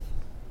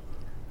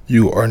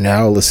You are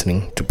now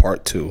listening to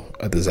part 2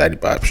 of the Zaddy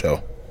Bob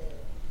Show.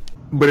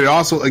 But it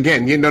also,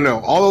 again,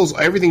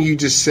 everything you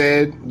just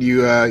said,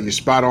 you're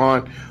spot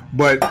on.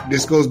 But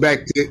this goes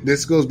back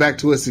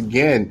to us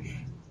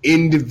again,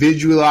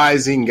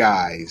 individualizing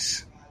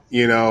guys.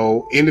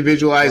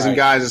 Individualizing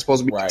guys is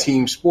supposed to be a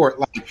team sport.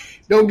 Like,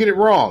 don't get it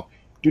wrong.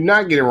 Do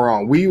not get it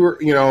wrong. We were,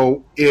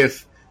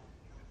 if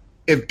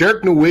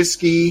Dirk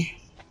Nowitzki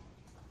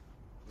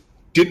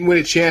didn't win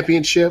a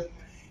championship,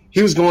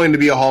 he was going to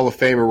be a Hall of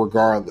Famer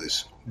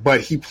regardless.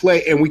 But he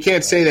played, and we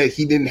can't say that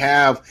he didn't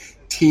have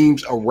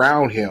teams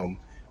around him,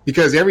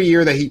 because every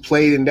year that he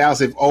played in Dallas,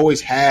 they've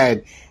always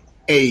had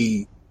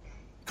a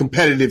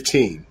competitive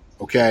team.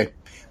 Okay,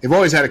 they've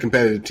always had a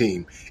competitive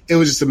team. It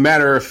was just a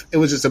matter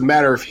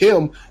of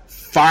him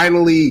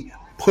finally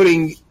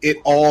putting it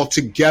all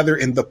together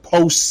in the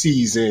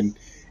postseason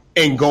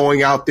and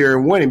going out there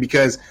and winning.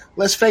 Because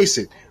let's face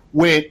it,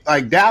 when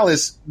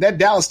that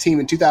Dallas team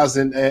in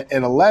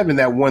 2011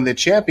 that won the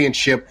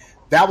championship,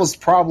 that was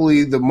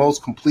probably the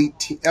most complete.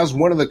 That was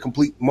one of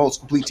the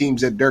most complete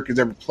teams that Dirk has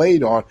ever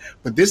played on.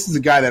 But this is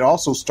the guy that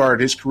also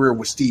started his career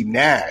with Steve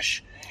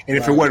Nash. And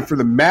if it wasn't for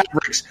the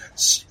Mavericks,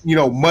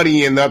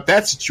 muddying up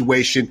that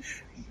situation,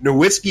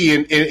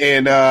 Nowitzki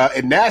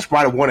and Nash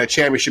might have won a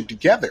championship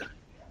together.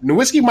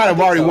 Nowitzki might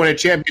have already won a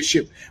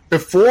championship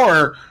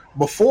before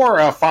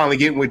finally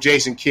getting with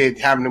Jason Kidd,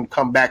 having him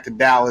come back to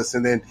Dallas,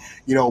 and then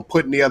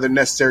putting the other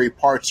necessary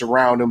parts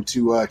around him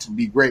to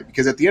be great.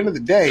 Because at the end of the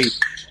day,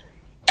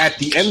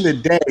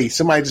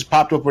 somebody just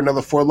popped up with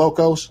another Four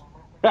Locos.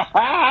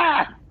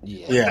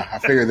 Yeah, I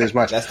figured there's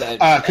much. That's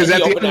that. Because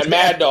he opened that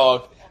Mad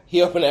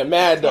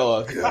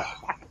Dog.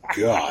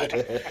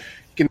 God.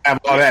 Can have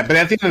all that, but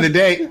at the end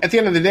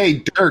of the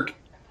day, Dirk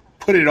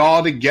put it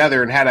all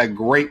together and had a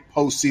great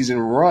postseason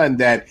run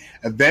that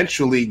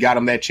eventually got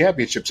him that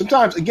championship.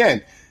 Sometimes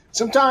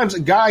a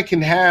guy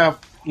can have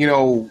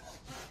a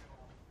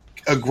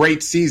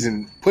great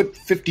season, put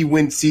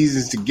 50-win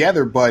seasons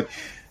together, but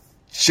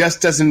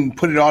just doesn't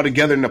put it all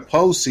together in the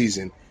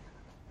postseason.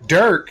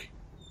 Dirk,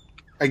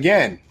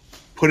 again,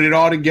 put it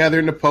all together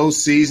in the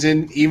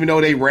postseason, even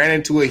though they ran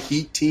into a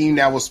Heat team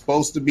that was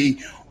supposed to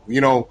be,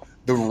 run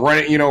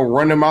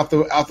them off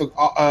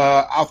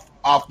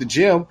the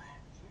gym.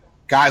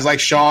 Guys like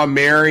Sean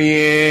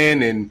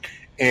Marion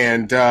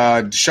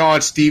and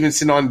Sean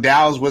Stevenson on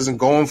Dallas wasn't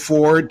going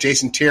for it.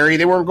 Jason Terry,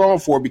 they weren't going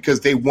for it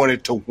because they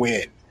wanted to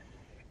win.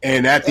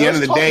 And at the end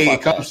of the day,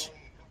 it comes.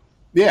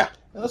 Yeah,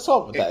 let's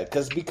talk about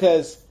that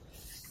because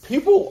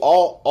people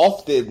all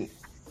often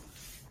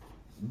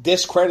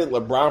discredit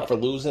LeBron for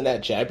losing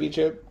that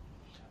championship,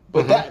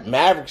 but that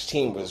Mavericks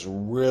team was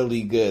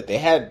really good. They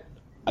had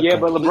but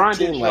LeBron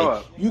didn't show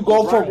up. You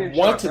go from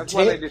 1 to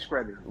 10,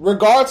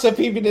 regardless if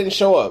he didn't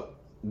show up.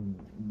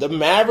 The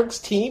Mavericks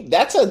team,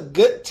 that's a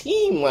good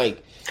team.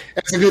 Like,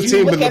 that's a good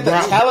team. Look at the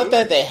talent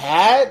that they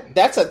had.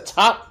 That's a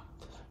top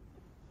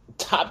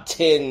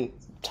 10,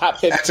 top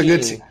 15. That's a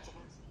good team.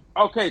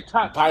 Okay,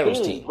 top finals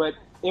 10, team. But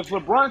if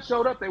LeBron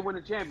showed up, they win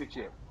the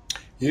championship.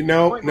 Back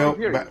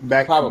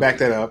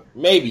that up.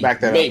 Maybe. Back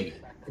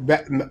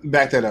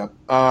that up.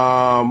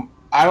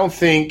 I don't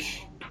think.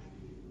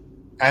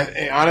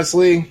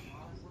 Honestly,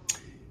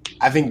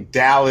 I think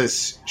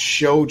Dallas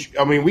showed.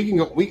 I mean, we can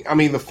go.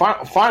 The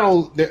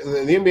final. The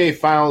NBA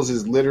Finals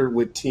is littered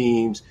with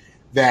teams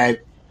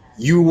that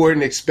you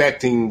weren't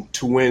expecting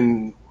to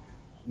win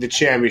the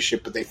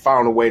championship, but they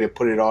found a way to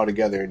put it all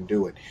together and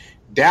do it.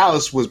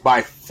 Dallas was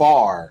by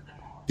far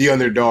the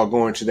underdog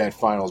going to that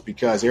finals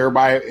because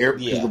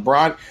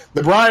LeBron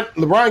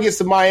gets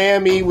to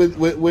Miami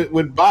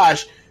with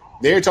Bosh.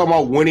 They're talking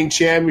about winning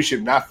championship,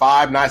 not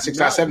 5, not 6,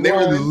 not 7. They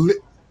were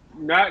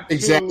not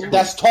exactly.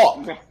 That's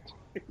talk.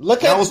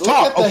 Look at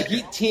the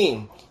Heat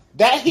team.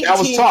 That Heat team.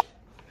 Was talk.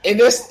 And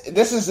this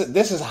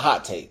is a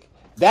hot take.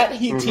 That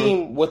Heat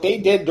team, what they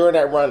did during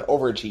that run,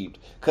 overachieved.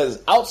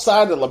 Because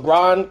outside of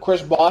LeBron,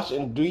 Chris Bosh,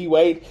 and D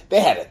Wade, they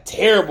had a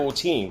terrible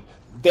team.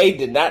 They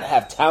did not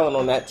have talent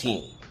on that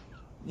team.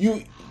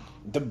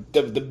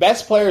 The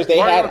best players they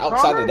had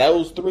outside of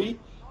those three.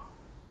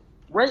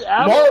 Ray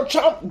Allen.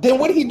 Then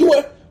what did he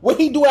do? What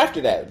did he do after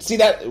that? See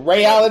that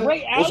Ray Allen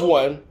was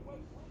one.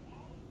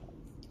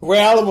 Ray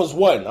Allen was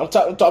one. I'm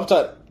talking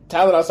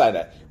talent outside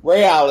that.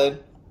 Ray Allen.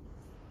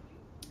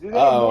 Did they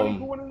have Morning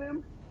for one of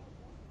them?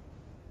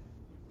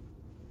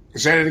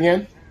 Say it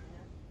again.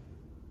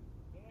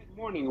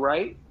 Morning,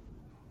 right?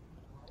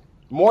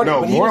 Morning.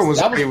 No, Morning was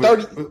 30. He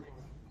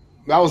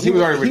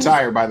was already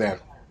retired by then.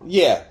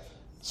 Yeah.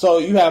 So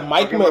you have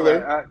Mike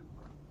Miller,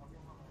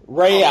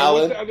 Ray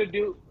Allen. What's the other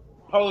dude?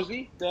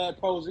 Posey.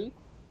 Posey.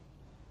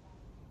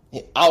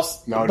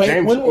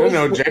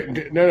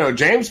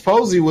 James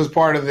Posey was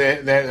part of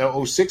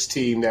that 06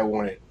 team that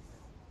won it.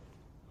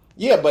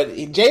 Yeah, but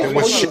James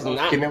Posey is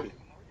not.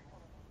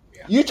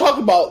 You talk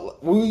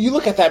about when you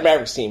look at that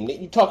Mavericks team.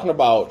 You're talking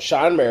about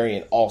Sean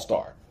Marion,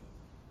 All-Star.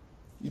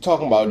 You're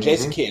talking about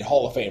Jason Kidd,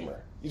 Hall of Famer.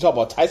 You talk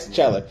about Tyson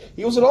Chandler.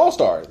 He was an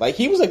All-Star. Like,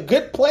 he was a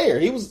good player.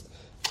 He was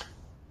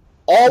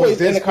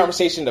always in the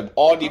conversation of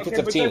all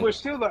defensive teams. They were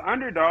still the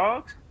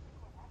underdogs.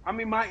 I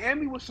mean,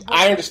 Miami was supposed.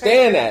 I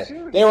understand that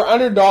they were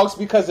underdogs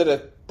because of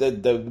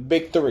the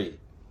big three,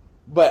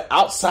 but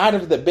outside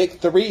of the big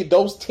three,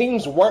 those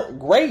teams weren't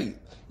great.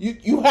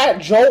 You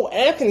had Joe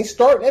Anthony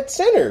starting at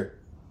center.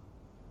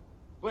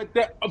 He was a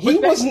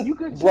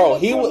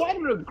lot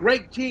of the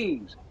great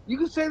teams. You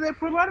can say that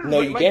for a lot of them.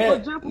 No, you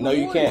can't. No,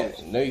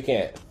 you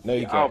can't.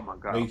 Oh my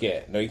God.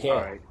 No, you can't.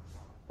 All right.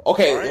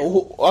 Okay.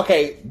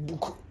 Okay.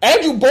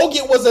 Andrew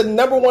Bogut was a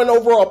number 1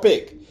 overall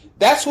pick.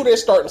 That's who their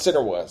starting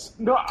center was.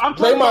 No, I'm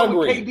talking about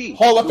Green, KD.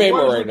 Hall of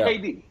Famer right now.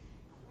 KD.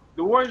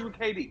 The Warriors with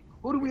KD.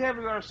 Who do we have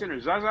as our center?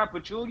 Zaza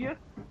Pachulia?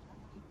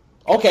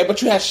 Okay,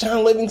 but you had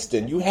Sean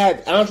Livingston. You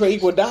had Andre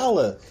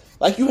Iguodala.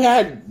 Like, you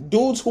had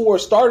dudes who were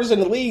starters in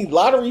the league,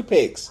 lottery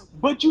picks.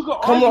 But you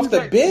could coming argue off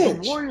the that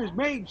bench. The Warriors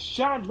made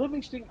Sean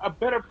Livingston a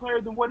better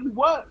player than what he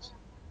was.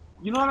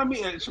 You know what I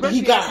mean? Especially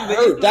he got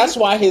hurt. That's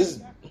why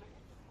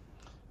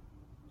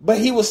But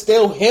he was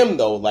still him,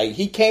 though. Like,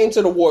 he came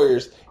to the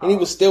Warriors, and he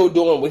was still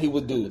doing what he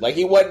would do. Like,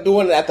 he wasn't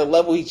doing it at the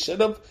level he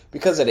should have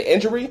because of the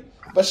injury.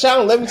 But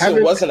Sean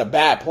Livingston wasn't a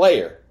bad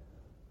player.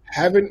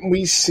 Haven't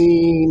we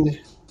seen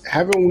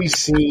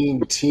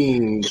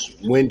teams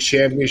win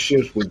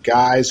championships with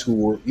guys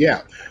who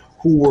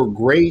were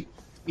great,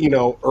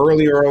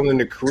 earlier on in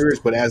their careers,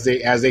 but as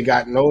they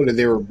got older,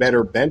 they were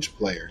better bench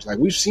players. Like,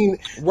 we've seen,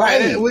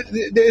 right?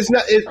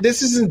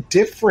 This isn't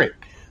different.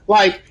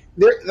 Like,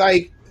 they're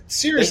like.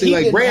 Seriously,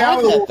 like Ray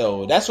Allen,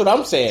 though. That's what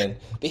I'm saying.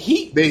 The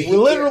Heat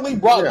literally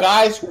brought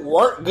guys who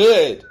weren't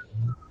good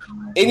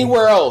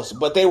anywhere else,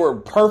 but they were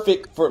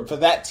perfect for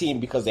that team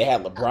because they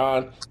had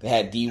LeBron, they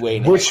had D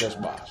Wade, and Chris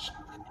Bosh.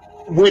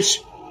 Which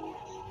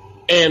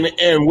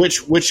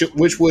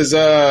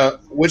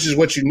is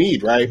what you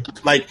need,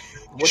 right? Like,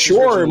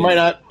 sure, it might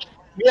not.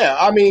 Yeah,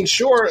 I mean,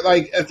 sure.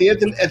 Like at the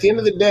end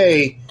of the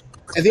day,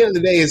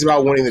 it's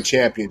about winning the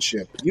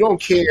championship. You don't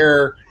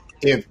care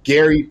if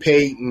Gary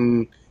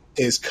Payton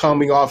is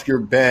coming off your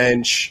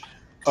bench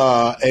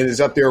and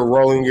is up there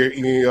rolling your,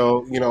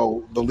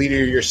 the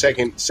leader of your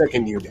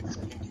second unit.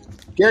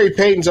 Gary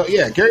Payton's a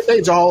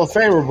Hall of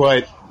Famer,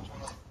 but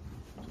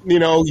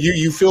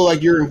you feel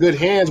like you're in good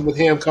hands with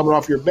him coming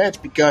off your bench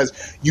because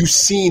you've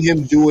seen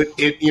him do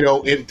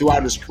it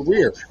throughout his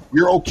career.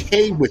 You're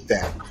okay with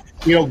that.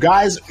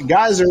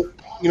 Guys are.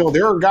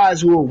 There are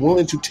guys who are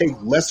willing to take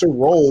lesser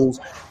roles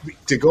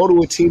to go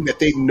to a team that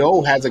they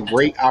know has a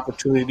great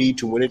opportunity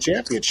to win a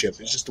championship.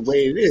 It's just the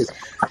way it is.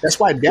 That's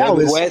why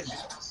Dallas.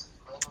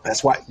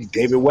 That's why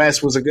David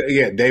West was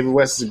David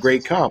West is a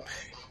great comp.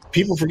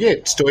 People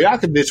forget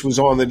Stojakovic was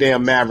on the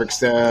damn Mavericks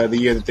the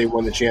year that they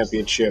won the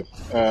championship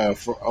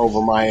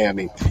over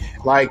Miami.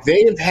 Like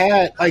they've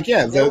had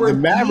the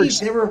Mavericks.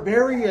 They were a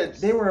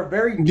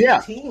very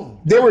deep team.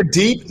 They were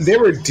deep.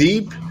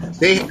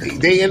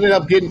 They ended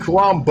up getting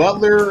Caron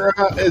Butler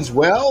as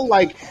well.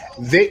 Like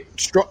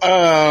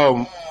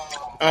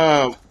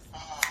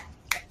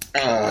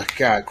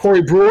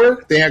Corey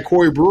Brewer. They had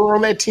Corey Brewer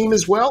on that team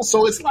as well.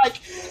 So it's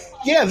like,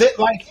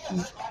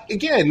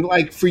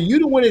 for you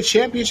to win a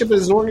championship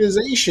as an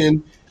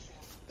organization,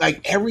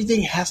 like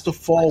everything has to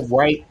fall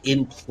right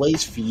in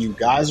place for you.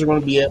 Guys are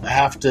going to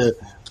have to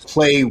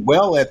play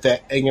well at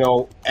that,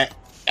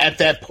 at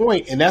that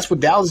point, and that's what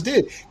Dallas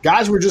did.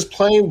 Guys were just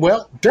playing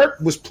well. Dirk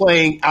was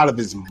playing out of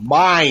his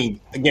mind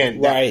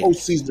again. That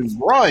postseason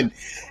run,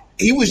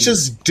 he was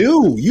just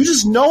due. You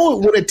just know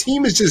it when a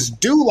team is just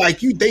due. Like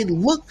they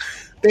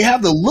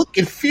have the look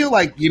and feel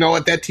like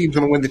that team's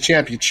going to win the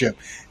championship.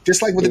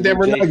 Just like with the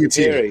Denver Nuggets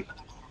here.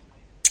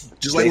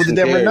 Just like with the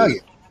Denver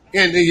Nuggets.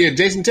 And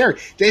Jason Terry.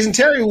 Jason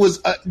Terry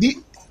was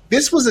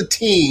this was a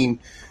team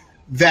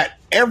that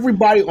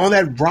everybody on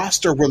that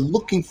roster were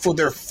looking for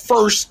their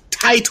first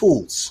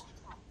titles.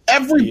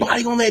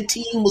 Everybody on that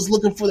team was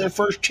looking for their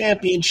first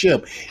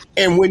championship.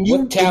 And when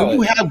you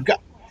have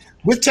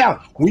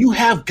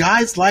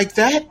guys like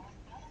that,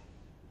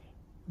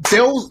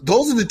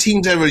 those are the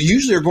teams that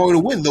usually are going to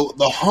win.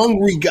 The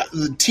hungry guy,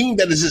 the team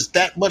that is just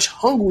that much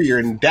hungrier.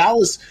 And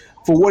Dallas,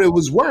 for what it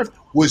was worth,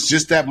 was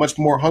just that much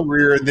more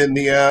hungrier than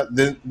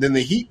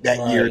the Heat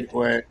that year,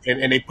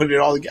 and they put it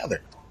all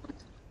together.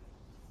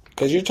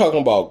 Because you're talking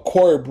about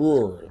Corey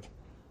Brewer,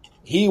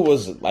 he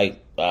was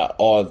like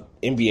all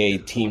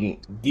NBA team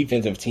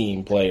defensive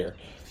team player.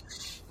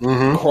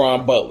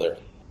 Caron Butler,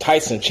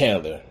 Tyson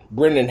Chandler,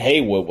 Brendan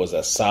Haywood was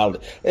a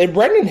solid. If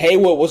Brendan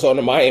Haywood was on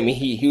the Miami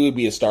Heat, he would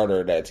be a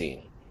starter of that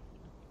team.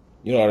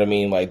 You know what I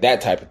mean? Like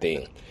that type of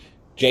thing.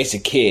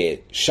 Jason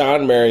Kidd,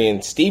 Sean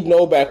Marion, Steve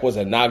Novak was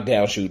a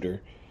knockdown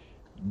shooter.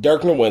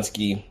 Dirk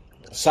Nowitzki,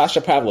 Sasha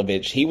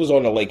Pavlovich, he was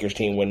on the Lakers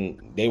team when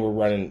they were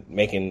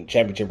making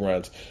championship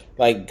runs.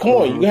 Like, come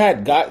on, you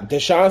had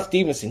Deshaun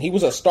Stevenson. He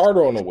was a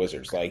starter on the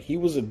Wizards. Like, he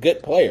was a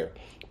good player.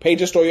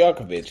 Peja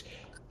Stojakovic.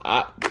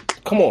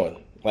 Come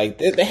on. Like,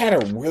 they had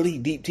a really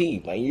deep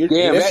team. Like,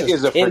 that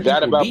is a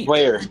forgot-about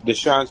player,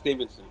 Deshaun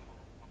Stevenson.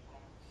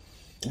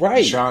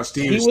 Right. Deshaun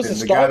Stevenson. He was a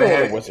starter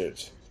on the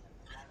Wizards.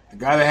 The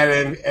guy that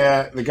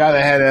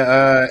had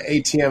an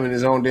ATM in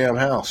his own damn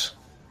house.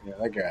 Yeah,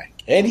 that guy.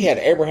 And he had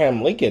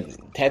Abraham Lincoln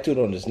tattooed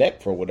on his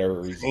neck for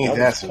whatever reason. Ain't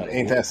that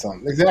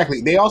something?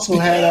 Exactly. They also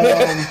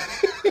had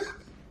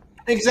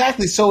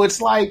exactly. So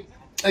it's like,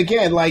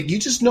 again, like you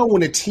just know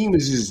when a team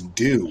is just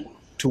due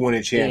to win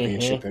a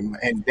championship,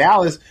 and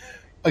Dallas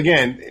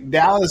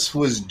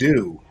was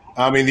due.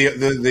 I mean,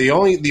 the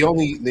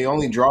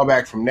only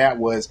drawback from that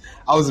was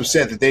I was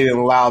upset that they didn't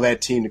allow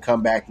that team to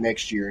come back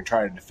next year and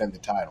try to defend the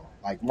title.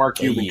 Like Mark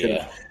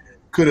Cuban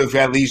could have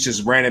at least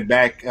just ran it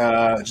back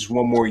just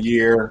one more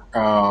year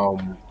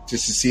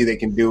just to see if they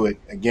can do it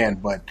again.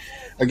 But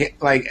again,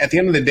 like at the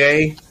end of the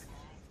day,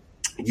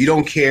 you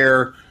don't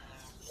care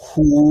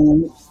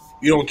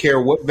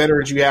what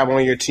veterans you have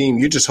on your team.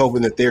 You're just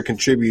hoping that they're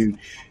contribute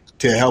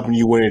to helping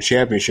you win a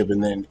championship.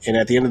 And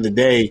at the end of the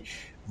day,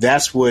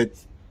 that's what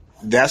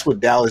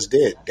Dallas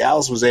did.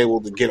 Dallas was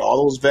able to get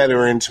all those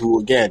veterans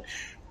who, again,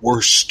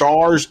 were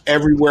stars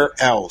everywhere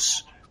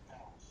else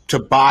to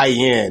buy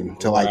in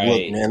to look,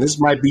 man, this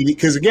might be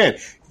because, again,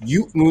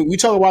 when we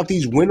talk about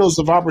these windows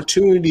of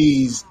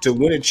opportunities to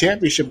win a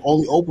championship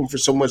only open for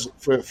so much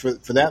for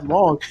that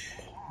long.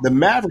 The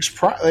Mavericks,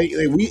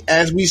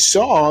 as we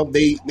saw,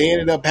 they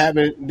ended up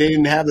they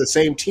didn't have the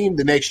same team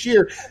the next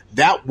year.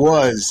 That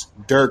was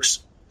Dirk's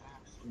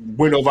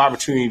window of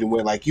opportunity to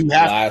win. Like you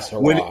have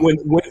when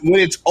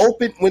it's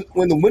open,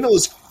 when the window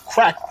is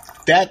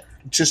cracked, that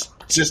just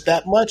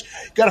that much,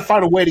 you got to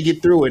find a way to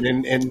get through it.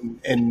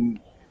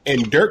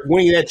 And Dirk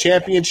winning that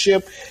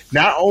championship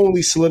not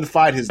only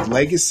solidified his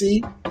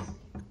legacy,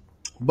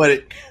 but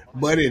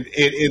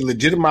it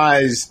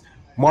legitimized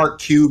Mark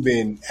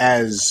Cuban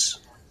as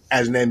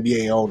an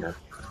NBA owner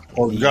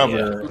or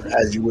governor,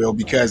 as you will,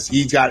 because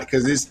he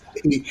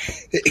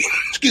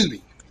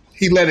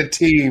led a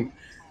team.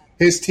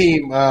 His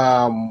team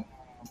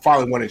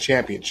finally won a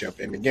championship,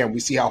 and again, we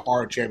see how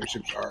hard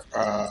championships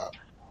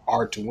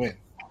are to win.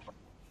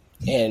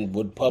 And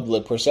with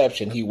public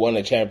perception, he won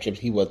a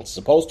championship he wasn't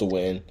supposed to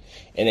win,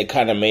 and it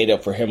kind of made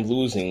up for him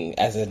losing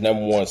as his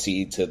number one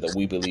seed to the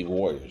We Believe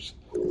Warriors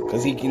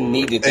because he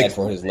needed that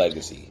for his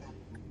legacy.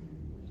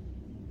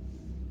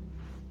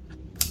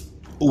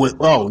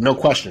 Oh, no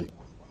question.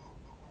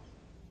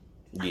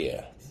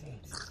 Yeah.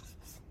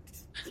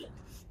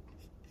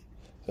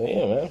 So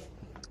yeah, man.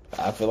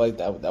 I feel like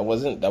that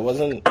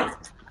wasn't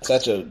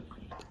such a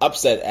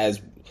upset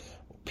as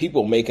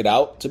people make it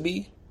out to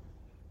be.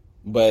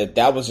 But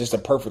that was just a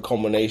perfect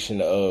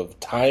culmination of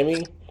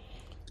timing,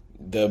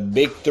 the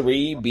big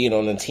three being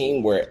on a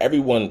team where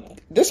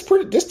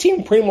this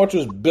team pretty much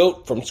was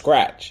built from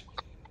scratch.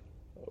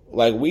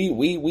 Like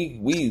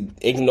we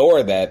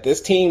ignore that.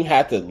 This team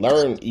had to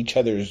learn each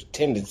other's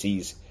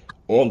tendencies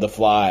on the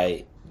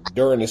fly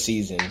during the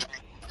season.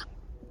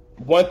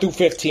 1 through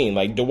 15,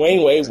 like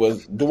Dwayne Wade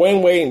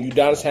and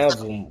Udonis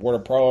Haslem were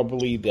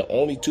probably the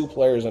only two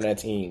players on that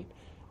team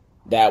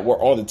that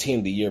were on the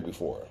team the year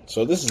before.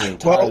 So this is an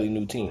entirely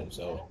new team.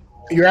 So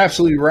you're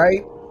absolutely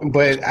right,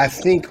 but I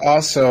think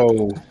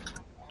also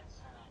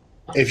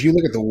if you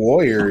look at the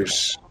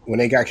Warriors when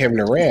they got Kevin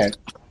Durant,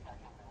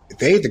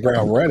 they hit the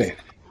ground running,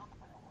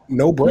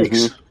 no breaks.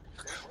 Mm-hmm.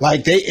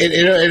 Like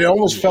it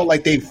almost felt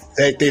like they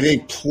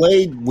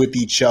played with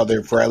each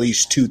other for at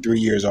least 2-3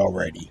 years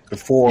already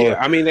before. Yeah,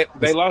 I mean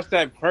they lost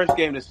that first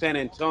game to San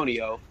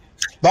Antonio.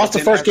 Lost the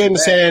first game to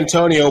San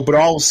Antonio, but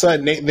all of a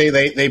sudden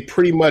they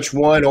pretty much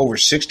won over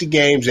 60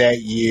 games that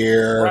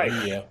year. Right.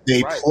 Yeah.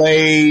 They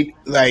played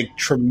like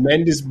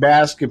tremendous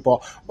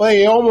basketball. Well,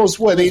 they almost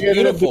they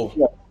ended up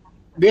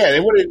they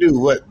wanted to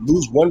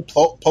lose one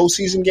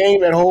postseason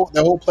game that whole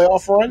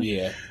playoff run.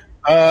 Yeah.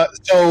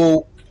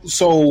 So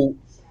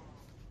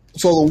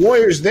the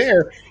Warriors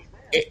there,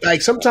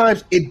 like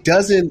sometimes it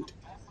doesn't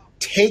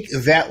take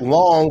that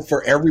long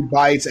for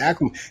everybody to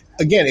acclimate.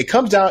 Again, it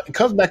comes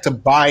back to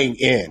buying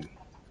in.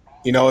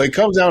 You know, it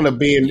comes down to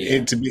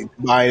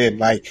buying in.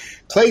 Like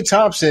Klay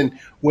Thompson,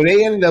 when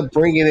they ended up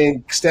bringing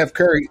in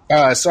Kevin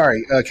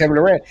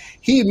Durant,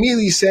 he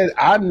immediately said,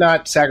 "I'm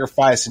not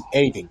sacrificing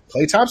anything."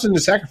 Klay Thompson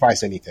didn't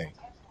sacrifice anything,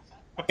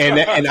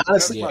 and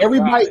honestly,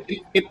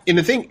 everybody. And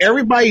the thing,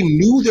 everybody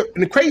knew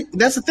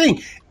that's the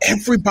thing.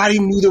 Everybody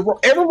knew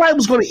everybody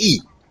was going to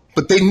eat,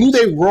 but they knew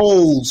their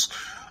roles,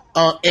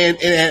 and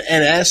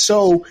as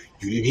so.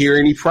 You didn't hear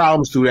any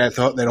problems through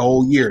that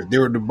whole year. They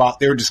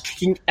were just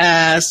kicking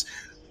ass.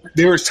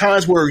 There was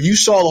times where you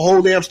saw the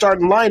whole damn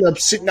starting lineup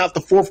sitting out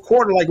the fourth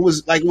quarter like it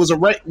was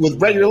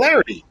with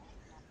regularity.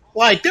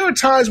 Like there were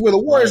times where the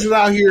Warriors were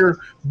out here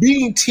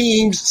beating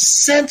teams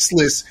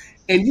senseless,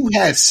 and you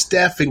had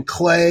Steph and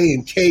Clay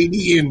and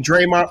KD and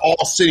Draymond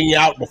all sitting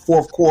out in the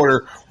fourth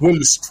quarter when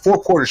the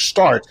fourth quarter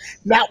starts,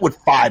 not with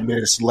 5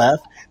 minutes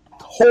left.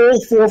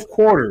 Whole fourth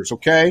quarters,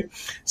 okay?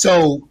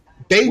 So.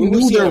 They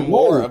knew their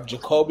more of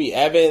Jacoby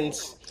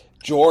Evans,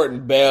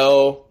 Jordan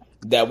Bell,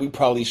 that we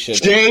probably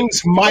should.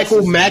 James Michael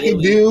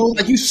McAdoo,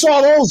 like you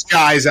saw those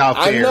guys out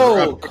there. I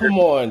know. Come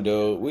on,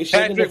 dude. We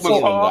shouldn't have seen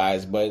them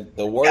guys, but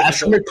the word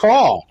Patrick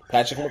McCall.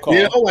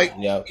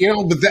 You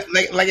know, but that,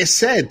 like I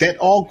said, that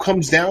all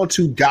comes down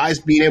to guys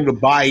being able to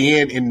buy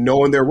in and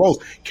knowing their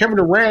roles. Kevin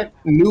Durant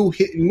knew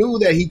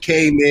that he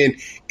came in, and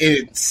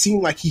it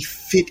seemed like he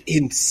fit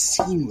in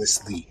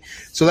seamlessly.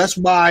 So that's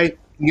why,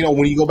 you know,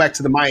 when you go back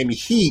to the Miami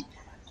Heat,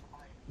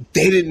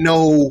 they didn't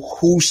know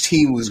whose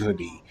team was going to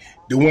be.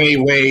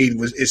 Dwayne Wade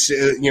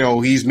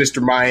he's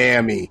Mr.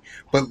 Miami,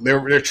 but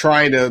they're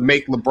trying to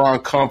make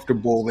LeBron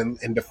comfortable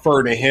and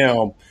defer to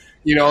him.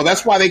 You know,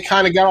 that's why they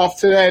kind of got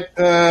off to that.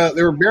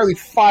 They were barely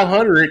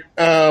 500.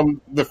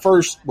 The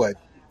first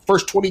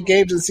 20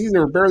 games of the season, they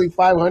were barely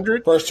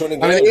 500. First 20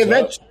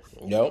 games.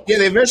 They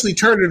eventually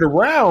turned it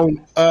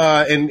around,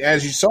 and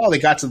as you saw, they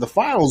got to the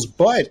finals.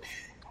 But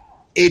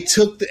it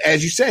took,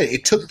 as you said,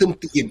 it took them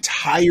the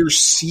entire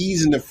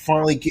season to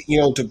finally get,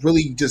 to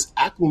really just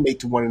acclimate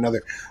to one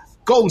another.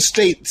 Golden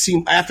State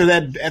seemed after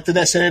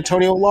that San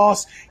Antonio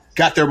loss,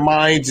 got their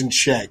minds in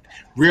check,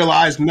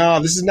 realized, no,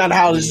 this is not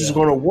how this is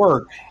going to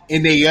work,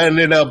 and they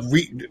ended up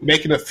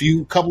making a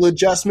couple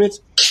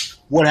adjustments.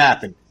 What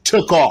happened?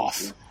 Took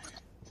off.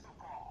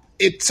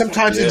 It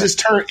sometimes it just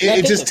turns.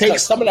 It just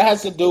takes. Some of that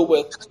has to do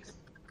with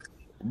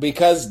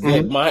because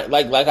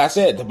like I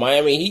said, the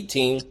Miami Heat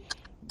team,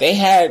 they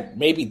had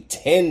maybe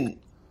 10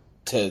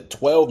 to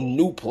 12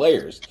 new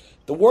players.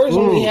 The Warriors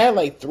only had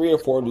like 3 or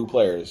 4 new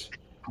players.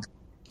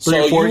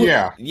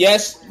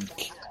 Yes,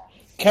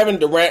 Kevin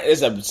Durant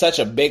is such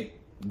a big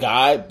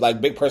guy,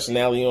 like big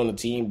personality on the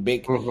team,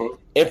 big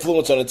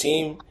influence on the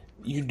team.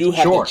 You do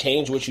have to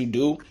change what you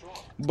do,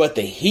 but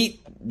the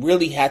Heat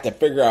really had to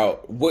figure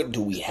out what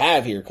do we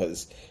have here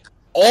because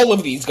all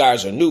of these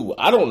guys are new.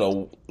 I don't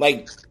know,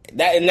 like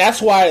that, and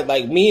that's why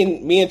like me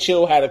and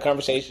Chill had a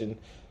conversation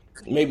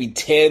maybe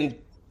 10,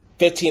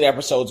 15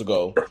 episodes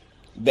ago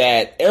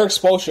that Eric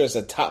Spoelstra is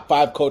a top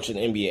 5 coach in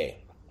the NBA.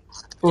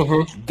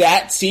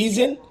 That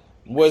season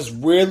was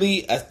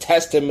really a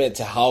testament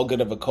to how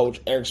good of a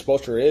coach Eric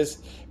Spoelstra is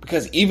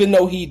because even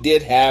though he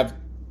did have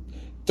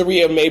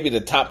 3 of maybe the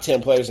top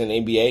 10 players in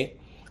the NBA,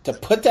 to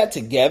put that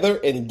together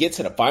and get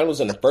to the finals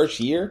in the first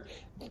year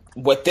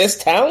with this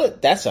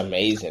talent, that's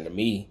amazing to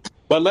me.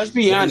 But let's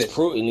be honest. He's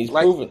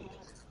proven.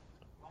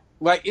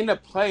 Like in the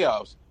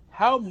playoffs,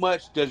 how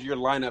much does your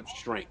lineup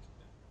shrink?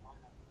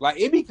 Like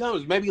it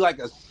becomes maybe like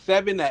a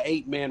 7 to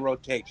 8 man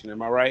rotation.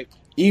 Am I right?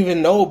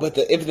 Even though, but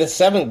if the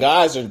 7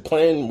 guys are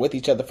playing with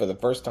each other for the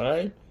first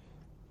time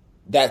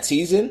that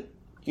season,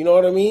 you know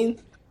what I mean?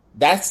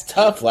 That's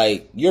tough.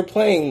 Like you're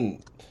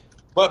playing,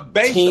 but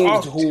based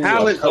off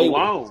talent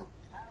alone,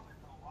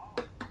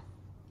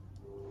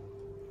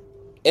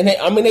 and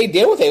they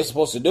did what they were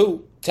supposed to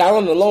do.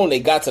 Talent alone, they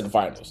got to the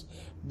finals.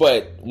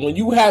 But when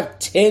you have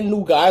 10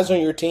 new guys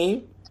on your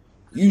team,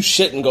 you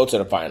shouldn't go to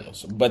the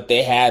finals. But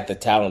they had the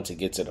talent to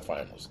get to the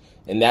finals.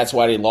 And that's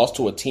why they lost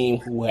to a team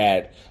who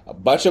had a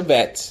bunch of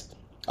vets,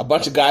 a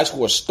bunch of guys who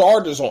were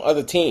starters on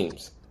other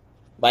teams.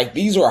 Like,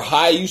 these were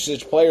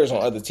high-usage players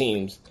on other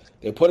teams.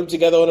 They put them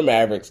together on the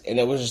Mavericks, and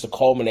it was just a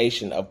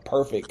culmination of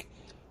perfect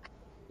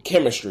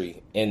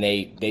chemistry. And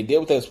they did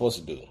what they were supposed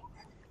to do.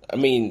 I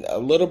mean, a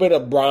little bit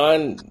of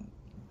Bron,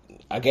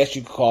 I guess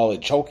you could call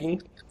it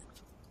choking.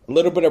 A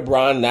little bit of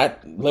Bron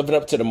not living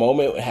up to the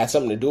moment had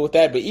something to do with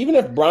that. But even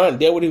if Bron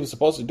did what he was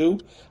supposed to do,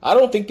 I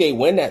don't think they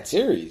win that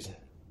series.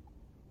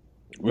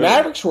 Really?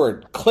 Mavericks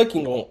were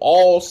clicking on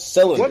all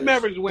cylinders. What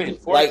Mavericks win?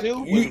 4-2? Was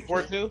it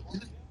 4-2?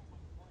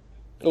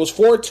 It was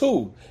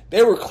 4-2.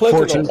 They were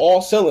clicking on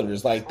all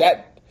cylinders. Like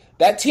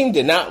that team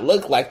did not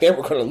look like they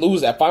were going to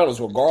lose that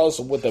finals regardless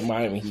of what the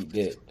Miami Heat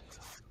did.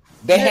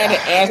 They had an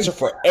answer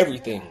for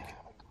everything.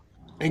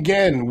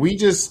 Again,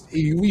 we've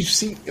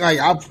seen, like,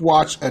 I've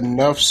watched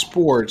enough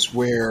sports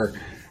where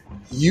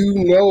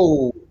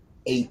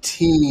a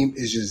team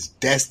is just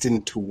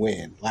destined to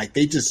win. Like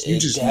you just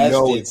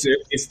know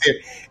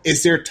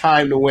it's their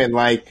time to win.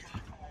 Like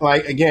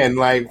again,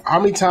 like how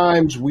many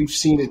times we've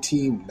seen a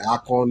team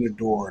knock on the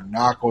door,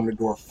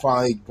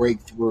 finally break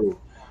through.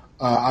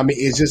 I mean,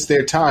 it's just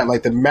their time.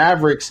 Like the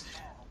Mavericks,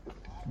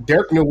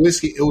 Dirk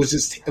Nowitzki, it was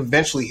just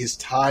eventually his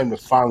time to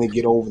finally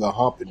get over the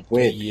hump and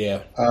win.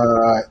 Yeah.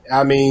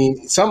 I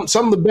mean, some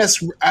of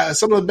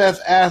the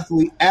best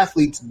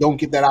athletes don't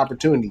get that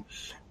opportunity.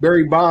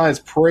 Barry Bonds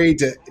prayed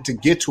to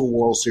get to a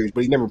World Series,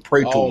 but he never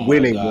prayed to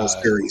win a World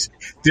Series.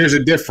 There's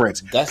a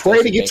difference.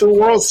 Pray to get to a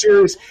World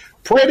Series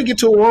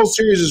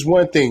is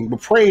one thing,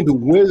 but praying to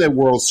win that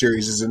World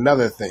Series is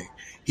another thing.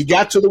 He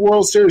got to the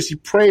World Series. He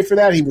prayed for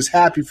that. He was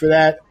happy for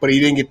that, but he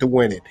didn't get to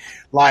win it.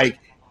 Like,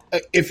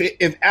 if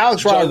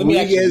Alex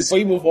Rodriguez... Before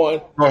you move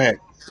on... Go ahead.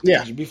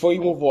 Yeah. Before you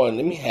move on,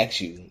 let me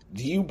ask you,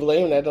 do you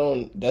blame that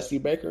on Dusty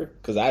Baker?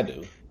 Because I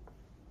do.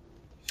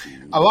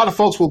 A lot of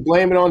folks will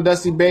blame it on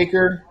Dusty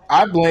Baker.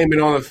 I blame it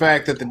on the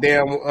fact that the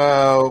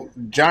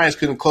damn Giants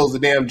couldn't close the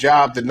damn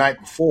job the night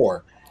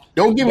before.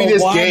 Don't give me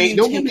this game.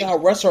 Why do you take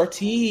out Russ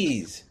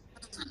Ortiz?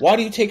 Why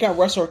do you take out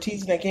Russ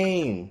Ortiz in that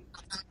game?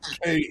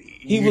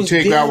 He was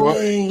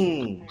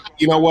dealing.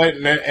 You know what?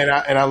 And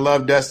I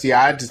love Dusty.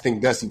 I just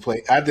think Dusty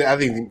played. I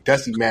think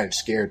Dusty managed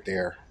scared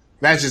there.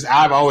 That's just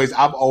I've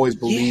always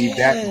believed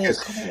that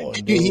because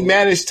he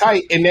managed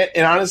tight, and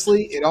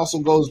honestly, it also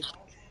goes.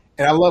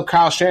 And I love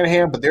Kyle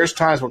Shanahan, but there's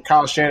times where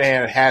Kyle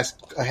Shanahan has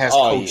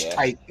coached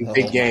tight in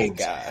big games.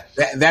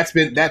 That's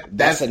a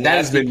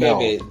nasty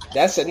pivot.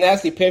 That's a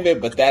nasty pivot,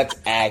 but that's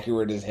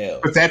accurate as hell.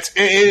 But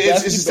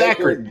it's just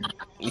accurate.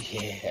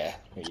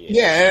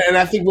 Yeah, and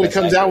I think when it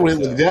comes down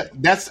with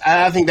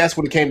I think that's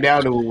what it came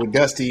down to with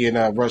Dusty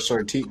and Russ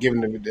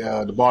giving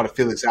the ball to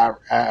Felix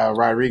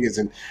Rodriguez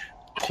and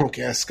punk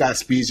ass Scott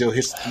Spezio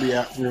hits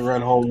the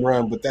 3-run home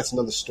run, but that's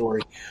another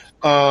story.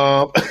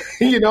 So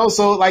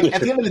like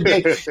at the end of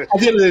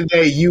the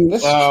day, you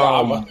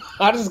trauma.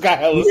 I just got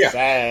hella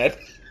sad.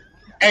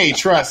 Hey,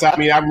 trust. I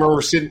mean, I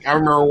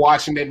remember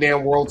watching that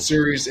damn World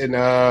Series, and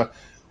it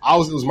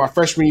was my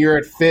freshman year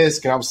at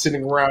Fisk, and I was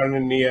sitting around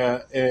in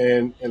the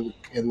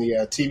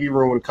TV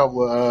room with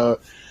a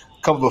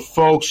couple of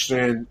folks,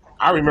 and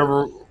I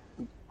remember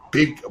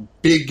big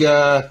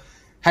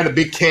had a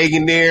big keg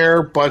in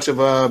there, bunch of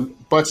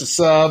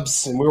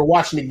subs, and we were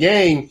watching the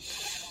game,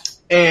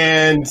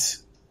 and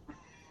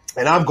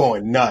I'm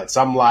going nuts.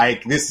 I'm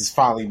like, this is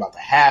finally about to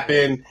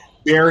happen.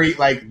 Barry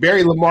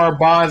Lamar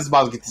Bonds is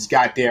about to get this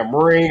goddamn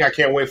ring. I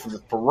can't wait for the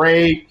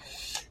parade.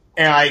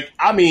 And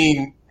I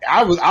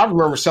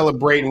remember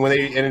celebrating when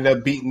they ended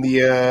up beating the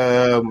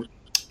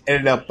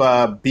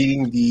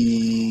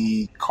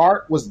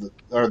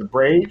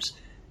Braves.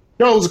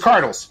 No, it was the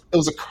Cardinals. It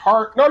was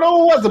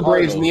the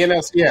Braves in the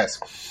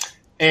NLCS.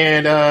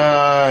 And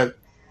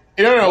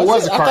it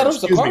was the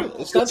Cardinals. It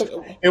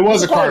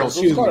was the Cardinals.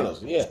 Excuse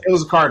me. It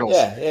was the Cardinals.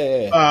 Yeah.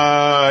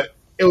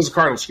 It was the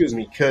Cardinals. Excuse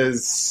me,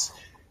 because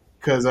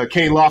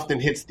Kenny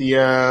Lofton hits the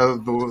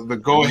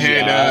go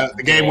ahead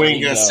the game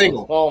winning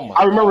single. Oh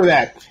I remember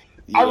that.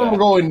 Yeah. I remember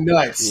going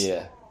nuts.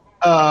 Yeah.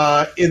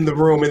 In the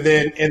room, and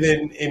then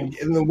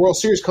the World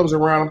Series comes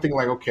around. I'm thinking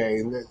like,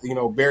 okay,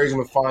 Barry's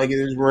gonna finally get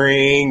his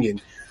ring,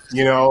 and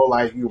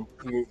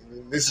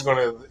this is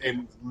gonna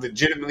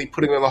legitimately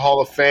put him in the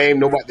Hall of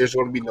Fame. There's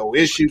gonna be no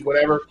issues,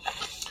 whatever.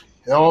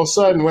 And all of a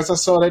sudden, once I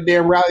saw that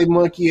damn rally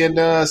monkey and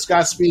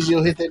Scott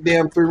Spezio hit that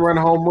damn 3-run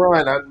home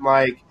run, I'm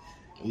like,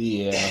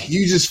 yeah,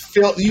 you just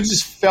felt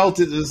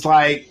it. It's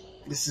like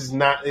this is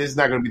not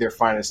going to be their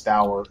finest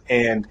hour,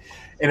 and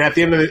at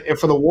the end of it,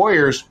 for the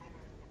Warriors,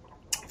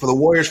 for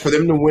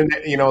them to win,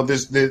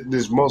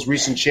 this most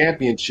recent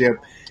championship,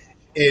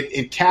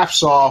 it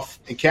caps off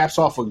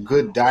a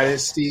good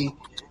dynasty,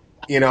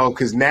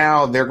 because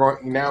now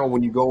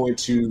when you go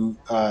into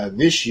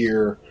this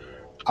year,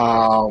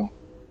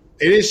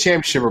 it is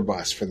championship or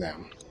bust for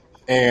them,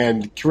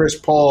 and Chris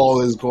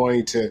Paul is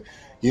going to,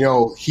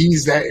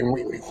 he's that,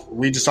 and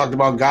we just talked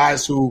about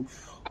guys who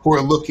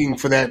are looking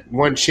for that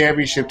one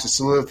championship to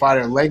solidify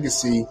their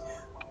legacy.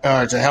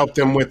 To help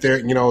them with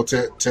their,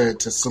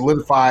 to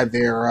solidify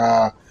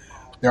their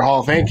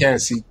Hall of Fame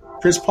candidacy.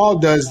 Chris Paul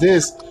does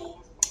this.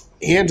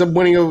 He ends up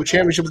winning a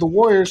championship with the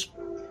Warriors.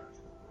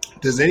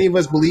 Does any of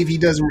us believe he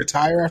doesn't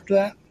retire after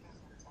that?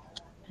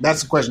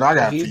 That's the question I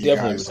got for you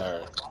guys.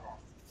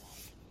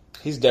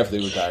 He's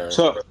definitely retiring.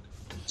 So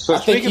I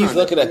think he's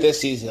looking at this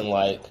season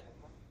like.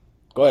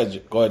 Go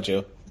ahead,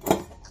 Joe.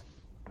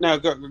 No,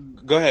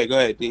 go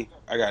ahead, D.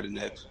 I got it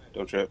next.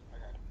 Don't trip.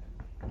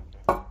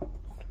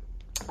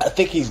 I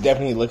think he's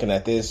definitely looking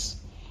at this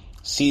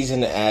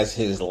season as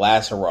his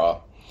last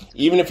hurrah.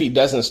 Even if he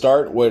doesn't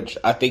start, which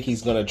I think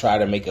he's going to try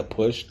to make a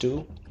push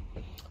to.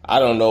 I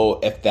don't know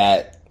if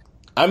that...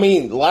 I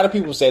mean, a lot of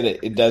people say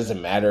that it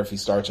doesn't matter if he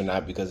starts or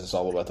not because it's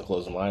all about the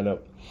closing lineup.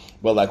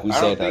 But like we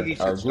said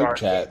in our group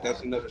chat... That's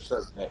another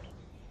subject.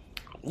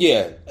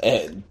 Yeah,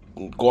 and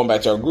going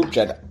back to our group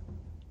chat,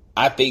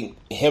 I think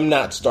him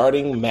not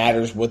starting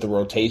matters with the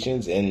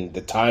rotations and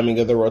the timing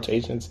of the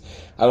rotations.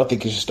 I don't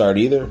think he should start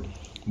either.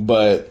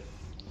 But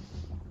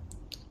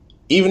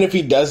even if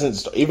he does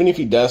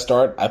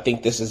start, I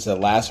think this is the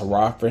last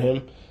hurrah for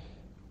him.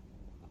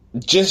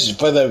 Just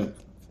for the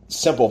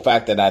simple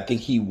fact that I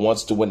think he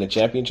wants to win the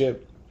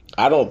championship.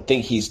 I don't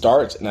think he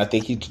starts, and I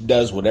think he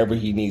does whatever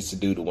he needs to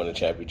do to win a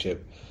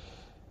championship.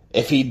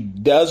 If he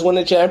does win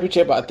a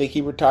championship, I think he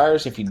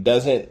retires. If he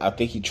doesn't, I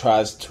think he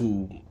tries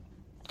to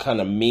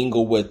kind of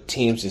mingle with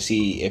teams to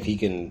see if he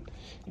can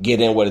get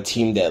in with a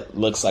team that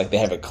looks like they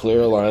have a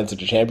clear line to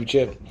the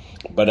championship.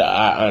 But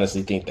I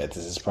honestly think that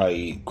this is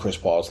probably Chris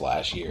Paul's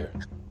last year.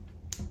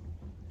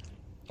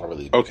 I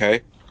really do.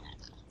 Okay.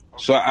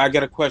 So I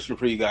got a question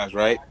for you guys,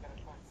 right?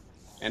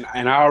 And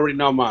I already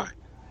know mine.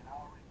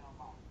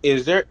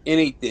 Is there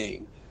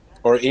anything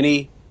or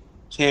any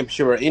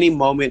championship or any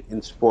moment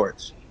in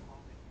sports,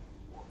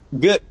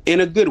 good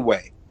in a good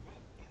way,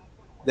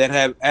 that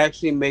have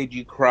actually made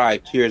you cry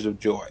tears of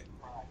joy?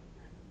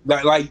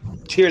 Like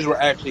tears were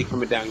actually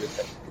coming down your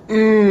face.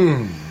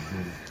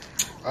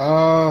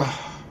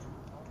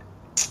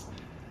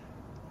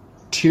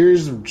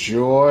 Tears of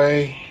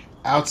joy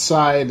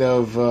outside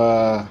of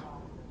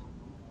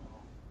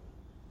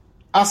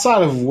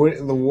outside of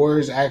the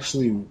Warriors I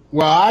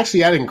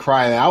didn't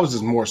cry. I was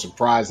just more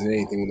surprised than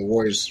anything when the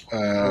Warriors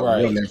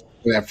won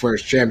that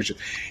first championship.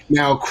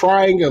 Now,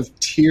 crying of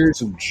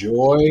tears of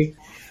joy,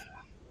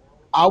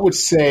 I would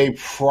say I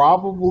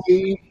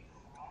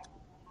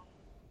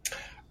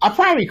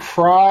probably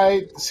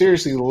cried.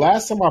 Seriously, the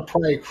last time I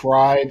probably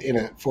cried in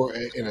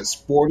a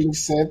sporting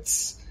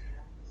sense.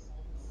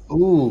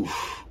 Ooh,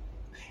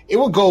 it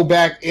would go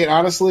back.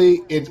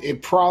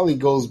 It probably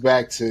goes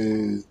back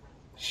to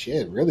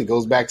shit. Really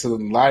goes back to the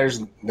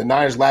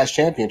Niners' last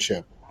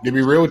championship. To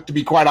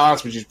be quite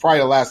honest with you, it's probably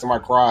the last time I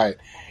cried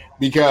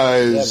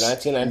because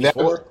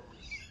 1994.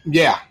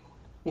 Yeah,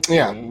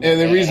 and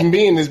the reason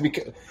being is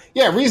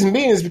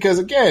because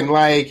again,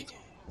 like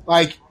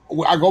I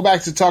go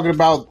back to talking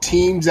about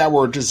teams that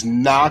were just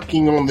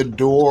knocking on the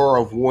door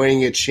of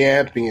winning a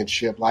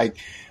championship, like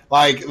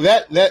those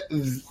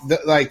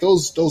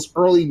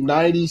early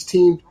 '90s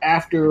teams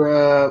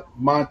after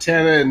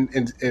Montana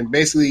and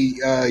basically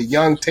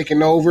Young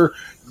taking over.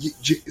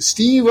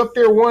 Steve up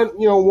there won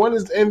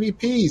his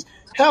MVPs.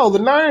 Hell, the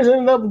Niners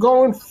ended up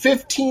going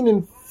 15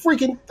 and 3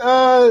 in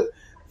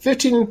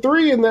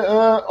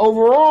the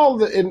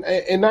overall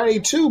in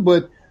 '92,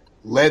 but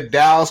let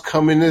Dallas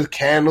come into the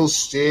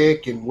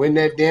candlestick and win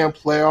that damn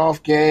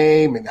playoff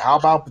game. And how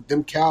about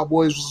them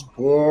Cowboys was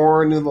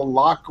born in the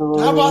locker room?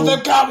 How about them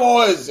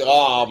Cowboys?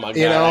 Oh my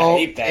god, I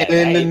hate that.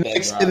 And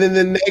then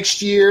the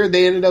next year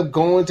they ended up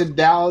going to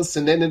Dallas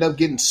and ended up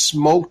getting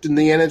smoked in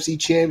the NFC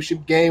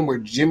Championship game where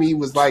Jimmy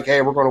was like,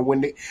 "Hey, we're going to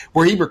win it."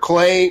 Where he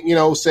proclaimed,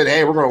 said,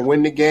 "Hey, we're going to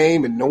win the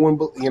game," and no one,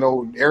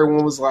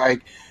 everyone was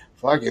like,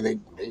 "Fuck it." They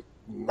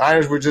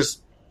Niners were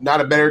just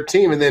not a better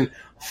team, and then.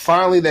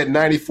 Finally, that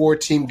 '94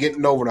 team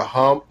getting over the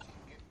hump,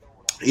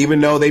 even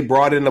though they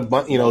brought in a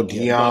bunch,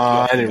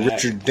 Dion and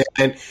Richard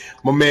Dent,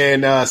 my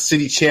man,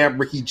 City Champ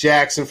Ricky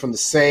Jackson from the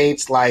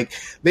Saints. Like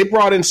they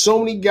brought in so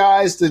many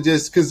guys to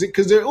just because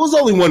there was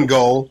only one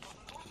goal,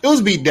 it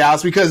was beat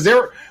Dallas because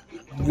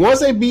once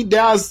they beat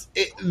Dallas,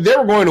 they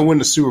were going to win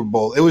the Super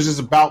Bowl. It was just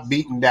about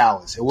beating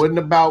Dallas. It wasn't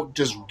about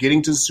just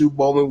getting to the Super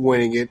Bowl and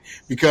winning it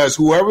because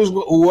whoever's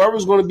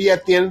going to be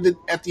at the end of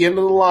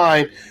the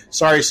line,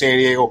 sorry San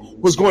Diego,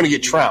 was going to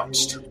get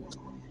trounced.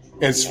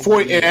 And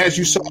as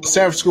you saw,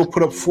 San Francisco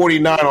put up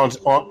 49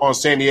 on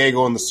San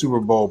Diego in the Super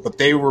Bowl, but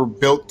they were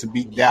built to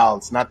beat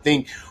Dallas. And I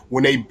think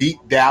when they beat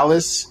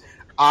Dallas,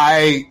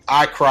 I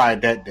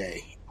cried that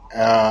day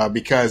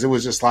because it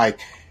was just like.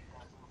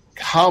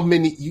 How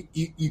many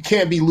you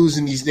can't be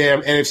losing these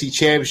damn NFC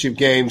Championship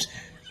games?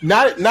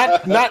 Not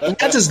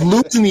just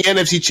losing the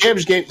NFC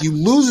Championship game. You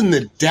losing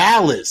to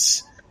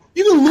Dallas.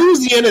 You can lose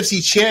the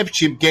NFC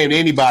Championship game to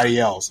anybody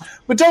else,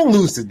 but don't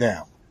lose to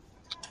them.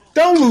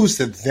 Don't lose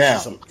to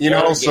them.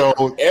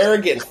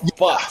 Arrogant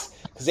fucks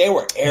because they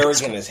were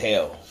arrogant as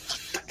hell.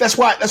 That's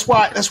why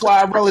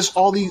I relish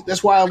all these.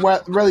 That's why I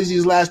relish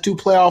these last two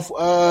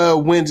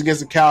playoff wins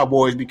against the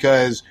Cowboys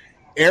because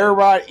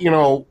everybody,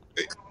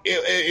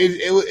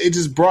 It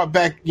just brought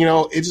back, the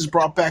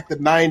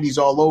 '90s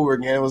all over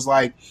again. It was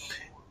like,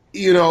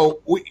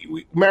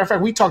 matter of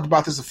fact, we talked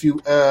about this a few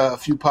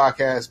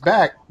podcasts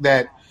back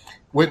that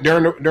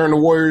during the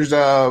Warriors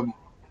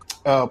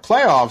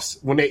playoffs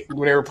when they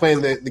were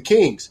playing the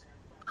Kings.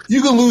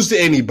 You can lose to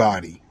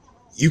anybody.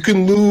 You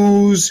can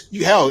lose.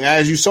 Hell,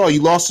 as you saw,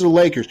 you lost to the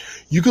Lakers.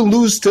 You can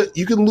lose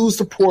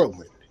to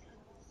Portland.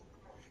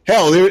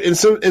 Hell, in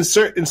certain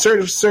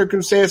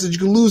circumstances, you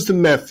can lose to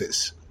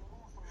Memphis.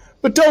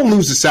 But don't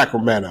lose to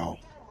Sacramento,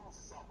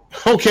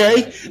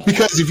 okay?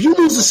 Because if you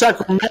lose to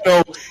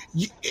Sacramento,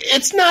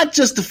 it's not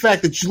just the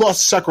fact that you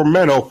lost to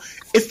Sacramento.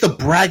 It's the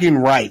bragging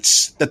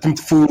rights that them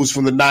fools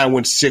from the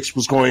 916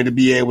 was going to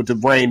be able to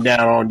rain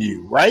down on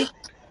you, right?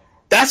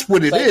 That's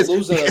what it is.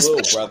 Losing a little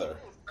brother.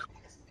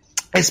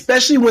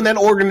 Especially when that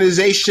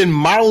organization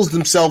models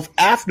themselves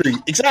after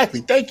you.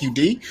 Exactly. Thank you,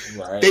 D.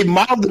 Right. They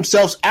modeled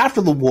themselves after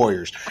the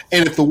Warriors.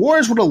 And if the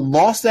Warriors would have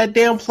lost that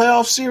damn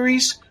playoff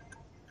series –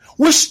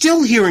 we're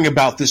still hearing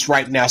about this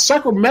right now.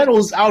 Sacramento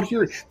is out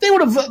here. They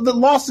would have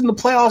lost in the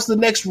playoffs the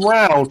next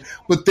round,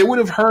 but they would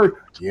have heard,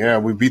 "Yeah,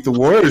 we beat the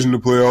Warriors in the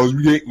playoffs.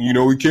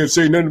 We can't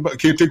say nothing about,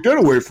 can't take that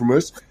away from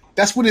us."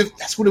 That's what it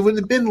would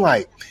have been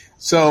like.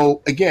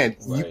 So again,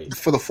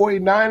 for the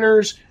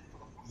 49ers,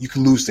 you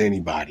can lose to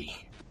anybody,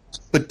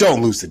 but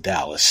don't lose to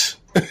Dallas.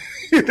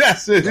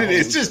 That's it.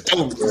 It's just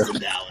don't lose to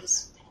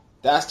Dallas.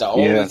 That's the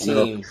only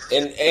team.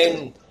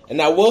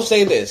 And I will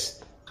say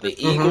this: the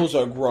Eagles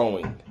are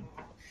growing.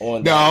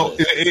 And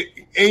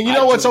you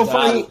know what's so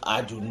funny?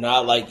 I do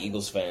not like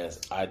Eagles fans.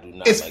 I do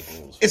not like Eagles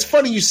fans. It's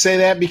funny you say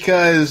that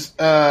because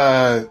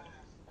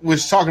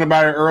was talking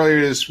about it earlier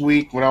this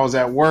week when I was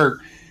at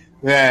work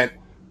that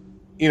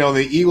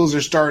the Eagles are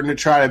starting to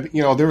try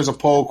to there was a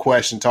poll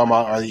question talking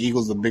about are the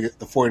Eagles the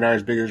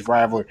 49ers' biggest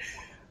rival.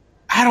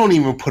 I don't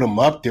even put them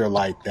up there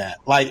like that.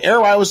 Like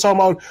everybody was talking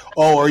about,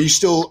 are you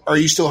still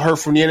hurt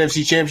from the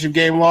NFC Championship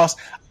game loss?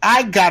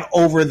 I got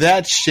over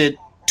that shit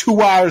 2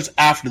 hours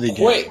after the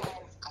game.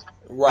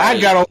 Right.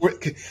 I got over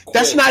it.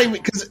 That's not even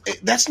because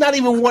that's not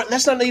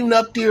even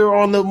up there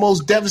on the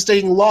most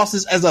devastating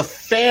losses as a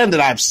fan that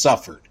I've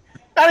suffered.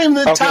 Not even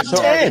the top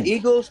 10. Are the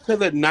Eagles to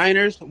the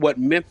Niners what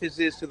Memphis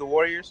is to the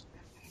Warriors?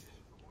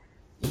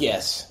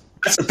 Yes.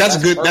 That's a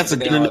good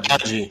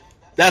analogy.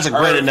 That's a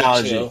great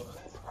analogy.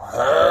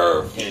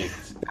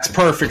 Perfect. That's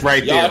perfect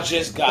right there. Y'all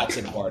just got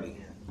to the party.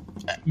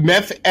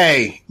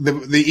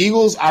 The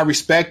Eagles, I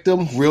respect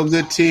them. Real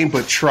good team,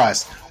 but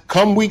trust.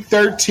 Come week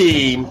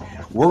 13,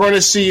 we're going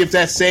to see if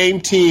that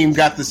same team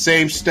got the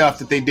same stuff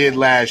that they did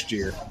last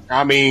year.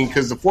 I mean,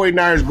 because the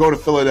 49ers go to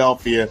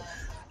Philadelphia.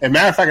 And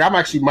matter of fact, I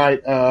might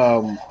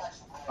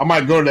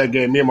go to that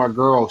game. Me and my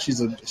girl,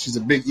 she's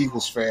a big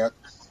Eagles fan.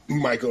 We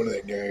might go to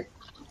that game.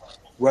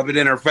 Rub it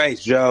in her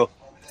face, Joe.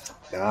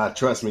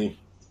 Trust me.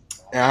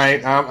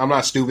 I'm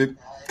not stupid.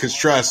 Because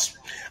trust,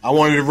 I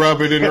wanted to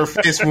rub it in her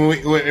face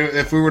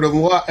if we would have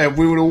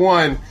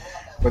won.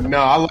 But no,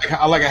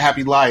 I like a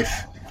happy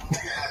life.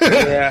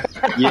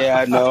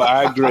 yeah, no,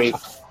 I agree. Do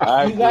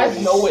you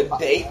guys know what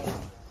date?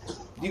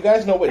 Do you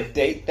guys know what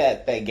date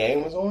that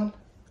game was on?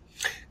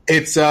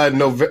 It's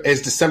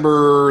It's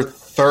December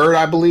 3rd,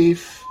 I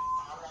believe.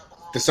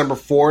 December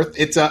 4th.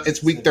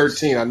 It's week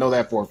 13. I know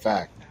that for a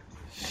fact.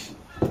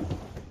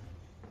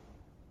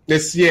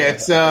 It's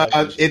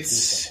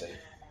December.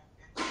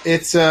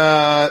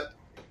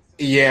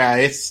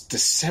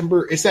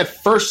 It's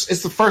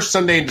the first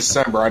Sunday in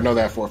December. I know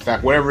that for a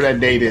fact. Whatever that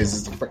date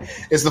is,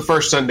 it's the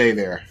first Sunday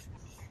there.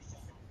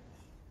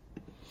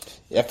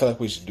 Yeah, I feel like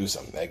we should do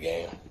something that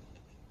game.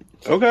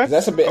 Okay.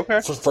 That's a bit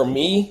for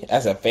me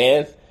as a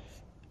fan.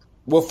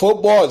 With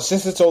football,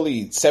 since it's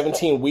only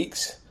 17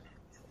 weeks,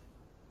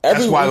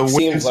 every week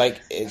seems like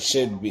it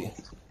should be.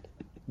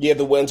 Yeah,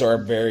 the wins are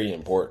very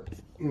important.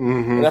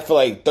 Mm-hmm. And I feel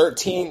like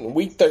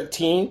week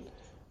 13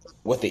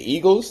 with the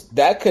Eagles,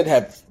 that could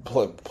have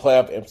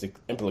playoff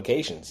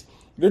implications.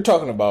 You're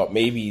talking about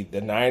maybe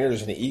the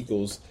Niners and the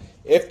Eagles,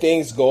 if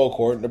things go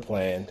according to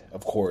plan,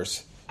 of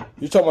course.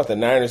 You're talking about the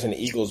Niners and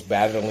the Eagles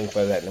battling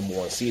for that number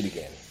 1 seed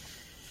again.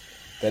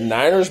 The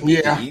Niners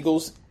beat the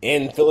Eagles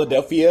in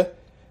Philadelphia.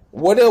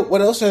 What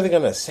else are they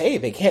going to say?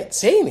 They can't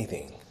say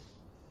anything.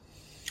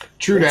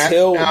 True that.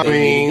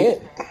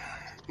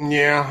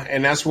 Yeah,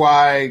 and that's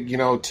why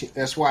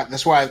that's why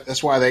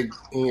they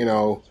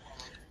the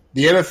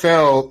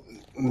NFL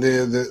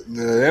the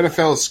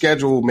NFL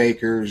schedule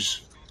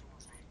makers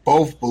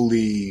both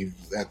believe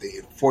that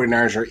the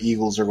 49ers or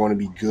Eagles are going to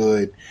be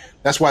good.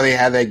 That's why they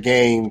had that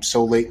game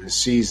so late in the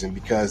season,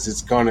 because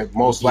it's going to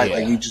most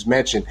likely, like you just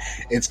mentioned,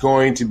 it's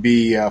going to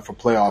be for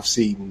playoff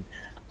seeding.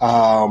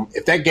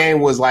 If that game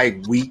was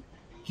like week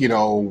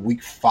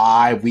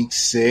 5, week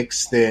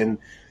 6, then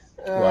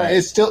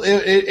it's still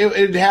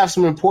it'd have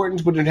some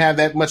importance, but it didn't have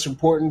that much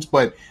importance.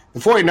 But the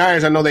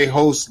 49ers, I know they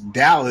host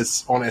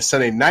Dallas on a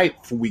Sunday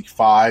night for week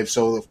 5,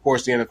 so of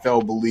course the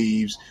NFL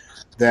believes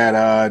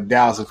that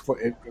Dallas,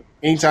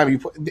 anytime you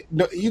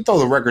throw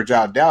the records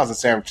out, Dallas and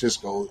San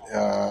Francisco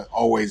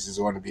always is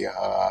going to be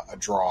a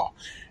draw,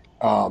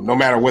 no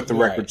matter what the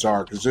records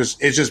are, because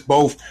it's just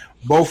both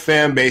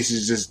fan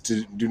bases just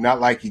do not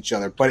like each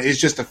other. But it's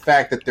just the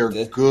fact that they're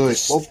good.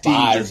 Both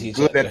teams are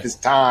good at this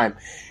time.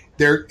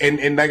 They're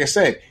and like I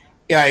said,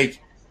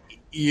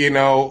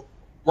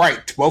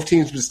 both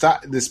teams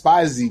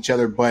despise each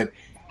other, but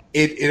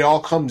it all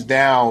comes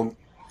down.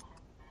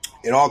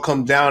 It all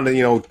comes down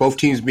to both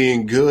teams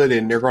being good,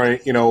 and they're going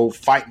to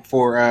fight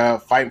for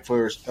a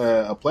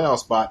playoff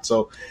spot.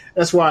 So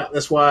that's why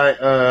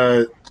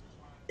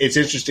it's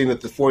interesting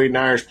that the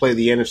 49ers play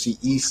the NFC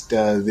East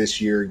this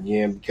year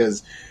again,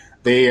 because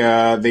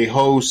they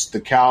host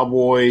the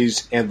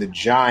Cowboys and the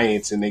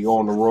Giants, and they go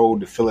on the road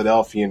to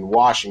Philadelphia and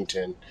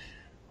Washington.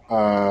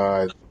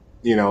 So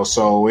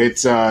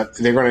it's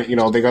they're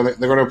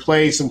gonna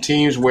play some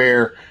teams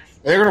where.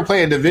 They're going to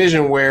play a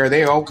division where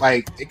they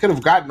could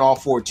have gotten all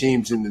 4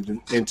 teams into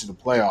the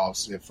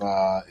playoffs if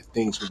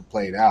things would have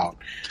played out.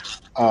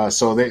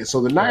 So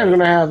the Niners are going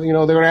to have they're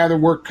going to have their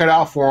work cut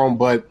out for them.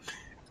 But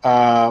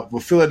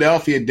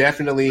Philadelphia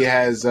definitely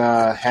has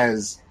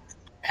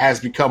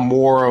become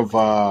more of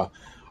a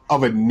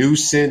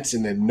nuisance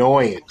and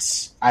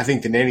annoyance, I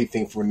think, than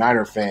anything for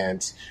Niner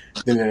fans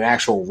than an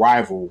actual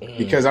rival.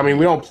 Because we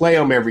don't play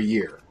them every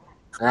year.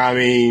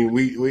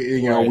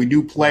 We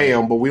do play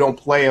them, but we don't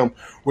play them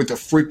with the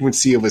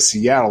frequency of a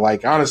Seattle.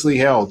 Like, honestly,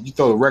 hell, you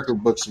throw the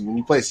record books when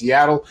you play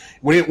Seattle.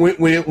 When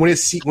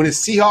it's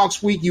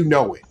Seahawks week, you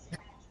know it.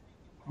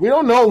 We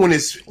don't know when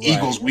it's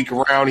Eagles week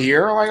around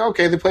here. Like,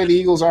 okay, they play the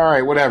Eagles, all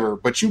right, whatever.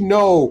 But it's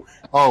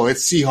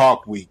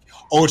Seahawk week.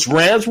 Oh, it's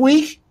Rams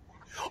week.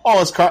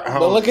 Oh, it's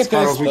look at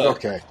Cardinals this week.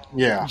 Okay,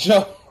 yeah.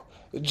 Joe,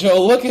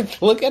 look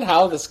at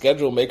how the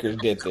schedule makers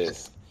did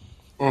this.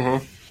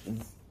 Mm-hmm.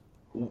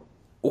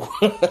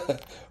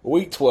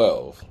 Week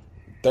 12,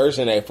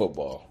 Thursday Night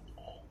Football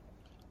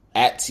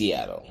at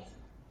Seattle.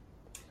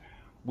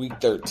 Week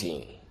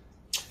 13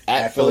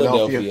 at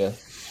Philadelphia.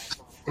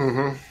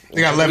 Mm-hmm.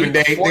 They got 11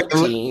 days.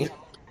 14.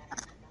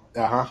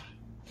 I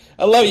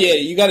love.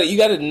 You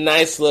got a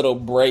nice little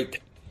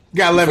break You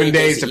got 11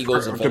 days to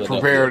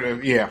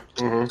prepare. Yeah.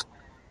 Mm-hmm.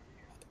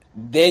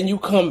 Then you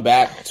come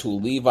back to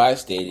Levi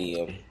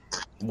Stadium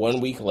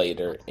 1 week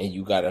later, and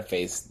you got to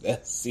face the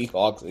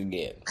Seahawks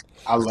again.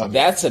 I love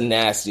That's a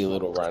nasty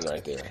little run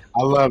right there.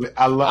 I love it.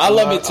 I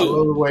love it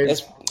too.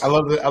 I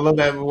love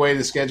that way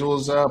the schedule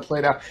is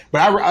played out.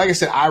 But like I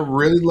said, I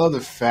really love the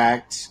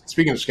fact.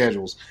 Speaking of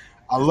schedules,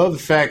 I love the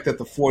fact that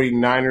the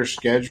 49ers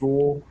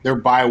schedule, their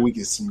bye week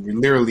is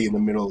literally in the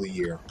middle of the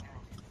year.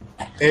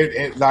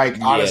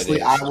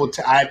 Honestly,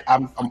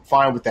 I'm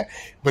fine with that.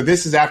 But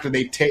this is after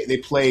they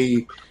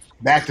play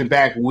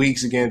back-to-back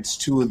weeks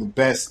against two of the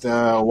best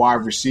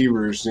wide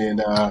receivers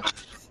in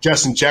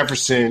Justin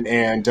Jefferson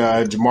and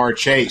Jamar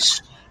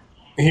Chase.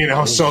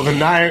 So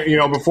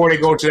the before they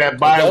go to that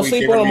bye week. Don't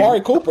sleep on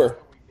Amari Cooper.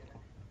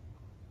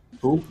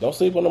 Who? Don't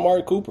sleep on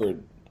Amari Cooper.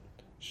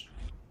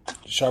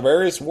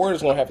 Charvarius Ward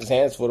is going to have his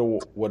hands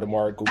full with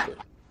Amari Cooper.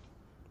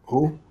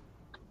 Who?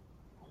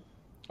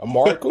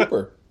 Amari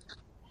Cooper.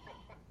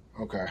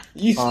 Okay.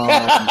 You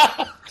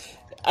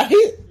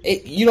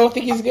don't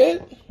think he's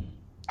good?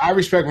 I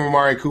respect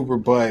Amari Cooper,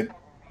 but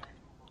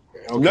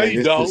no,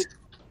 you don't.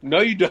 No,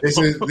 you don't. This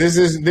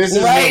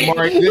is right.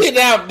 Amari.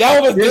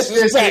 That was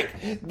disrespect.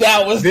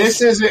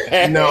 This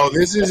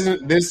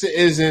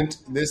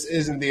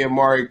isn't the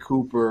Amari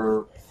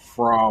Cooper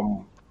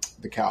from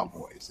the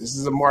Cowboys. This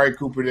is Amari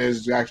Cooper that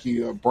is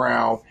actually a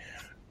Brown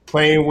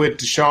playing with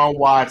Deshaun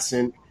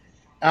Watson.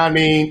 I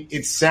mean,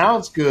 it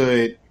sounds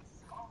good.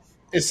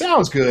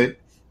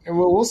 And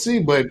we'll see.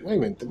 But wait a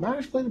minute, the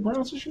Niners play the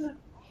Browns this year?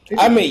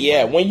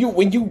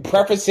 When you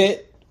preface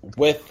it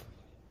with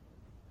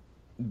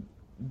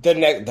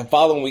the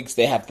following weeks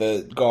they have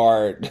to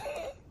guard.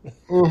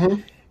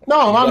 Mm-hmm.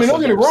 No, I mean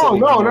don't get it wrong.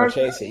 No,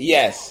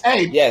 yes.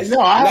 Hey, yes. No,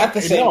 not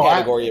the same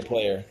category of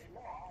player.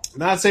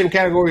 Not the same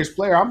category as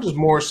player. I'm just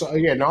more so.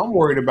 Yeah, no, I'm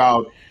worried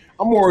about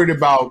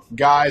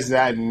guys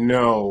that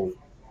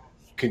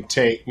can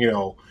take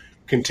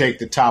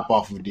the top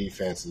off of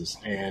defenses,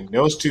 and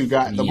those two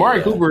guys.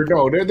 Amari Cooper,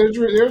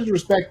 there's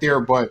respect there,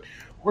 but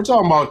we're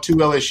talking about two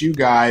LSU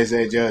guys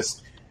that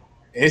just.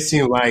 It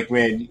seemed like,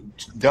 man,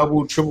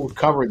 double, triple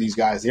cover these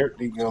guys.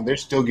 They're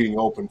still getting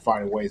open,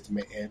 finding ways to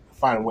blow.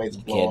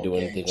 Can't do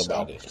anything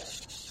about it.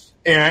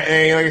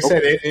 And like I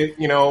said,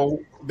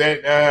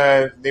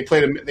 they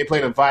play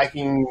the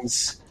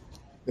Vikings.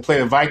 They play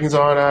the Vikings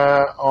on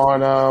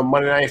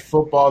Monday Night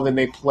Football. Then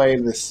they play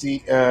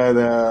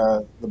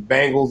the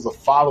Bengals the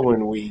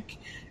following week,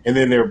 and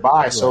then they're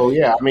bye. Right. So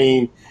yeah, I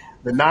mean,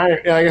 the Niners.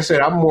 Like I said,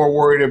 I'm more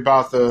worried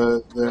about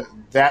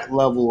that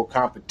level of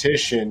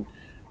competition.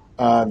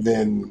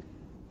 Than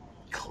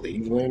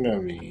Cleveland. I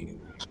mean,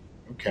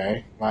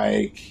 okay,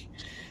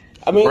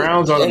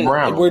 Browns are the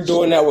Browns. We're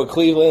doing that with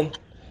Cleveland,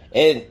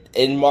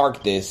 and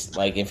mark this.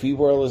 If we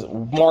were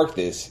mark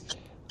this,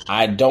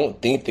 I don't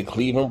think the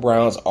Cleveland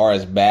Browns are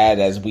as bad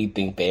as we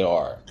think they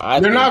are.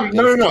 They're not.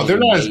 No. They're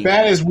not as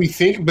bad as we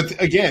think. But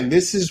again,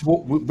 this is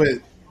but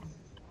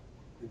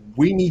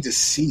we need to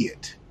see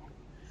it.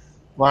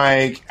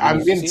 I'm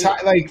getting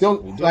tired.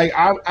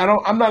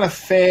 I'm not a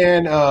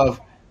fan of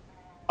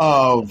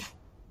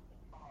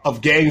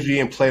games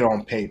being played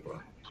on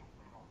paper.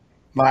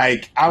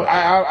 I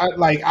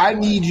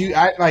need you.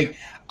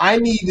 I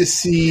need to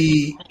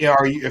see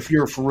if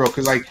you're for real,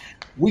 because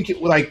we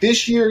can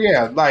this year.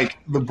 Yeah,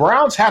 the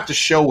Browns have to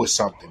show us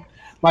something.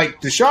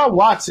 Deshaun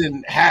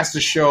Watson has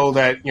to show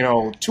that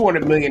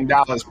 $200 million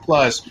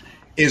plus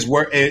is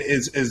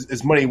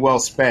money well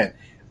spent.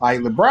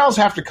 The Browns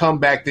have to come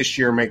back this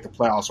year and make the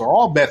playoffs, or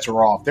all bets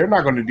are off. They're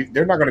not going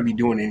to be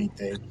doing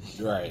anything.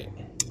 Right.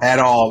 At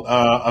all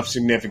of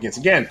significance.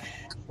 Again,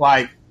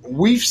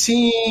 we've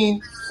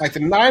seen, the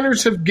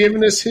Niners have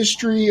given us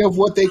history of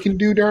what they can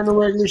do during the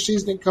regular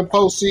season and come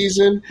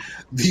postseason.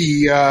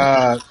 The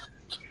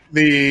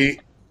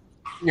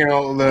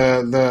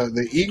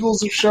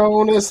Eagles have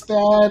shown us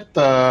that.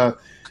 The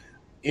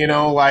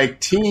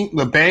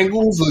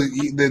Bengals,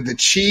 the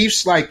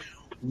Chiefs.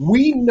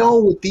 We know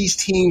what these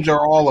teams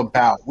are all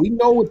about. We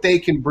know what they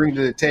can bring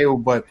to the table.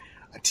 But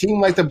a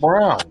team like the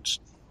Browns,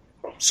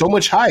 so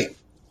much hype.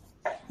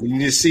 We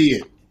need to see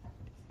it.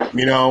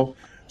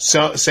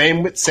 So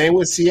same with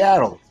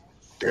Seattle.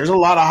 There's a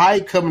lot of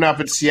hype coming up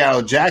in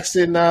Seattle.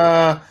 Jackson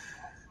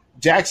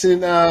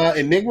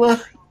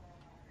Enigma.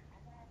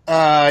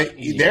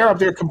 They're up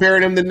there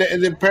comparing him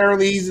to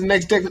apparently he's the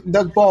next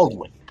Doug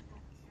Baldwin.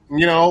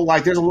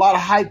 There's a lot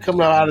of hype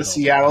coming out of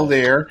Seattle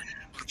there.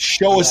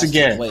 Show us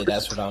again. Wait,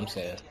 that's what I'm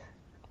saying.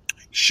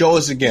 Show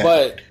us again.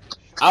 But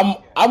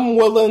I'm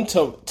willing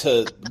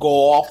to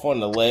go off on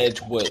the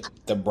ledge with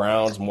the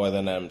Browns more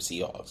than them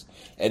Seahawks.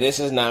 And this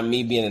is not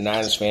me being a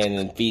Niners fan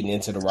and feeding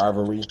into the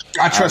rivalry.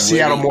 I trust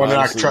Seattle more than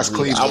I trust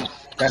Cleveland.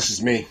 That's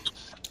just me.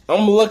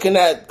 I'm looking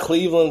at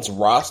Cleveland's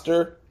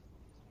roster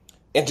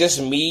and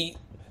just me.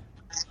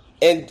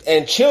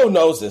 And Chill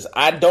knows this.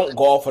 I don't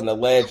go off on the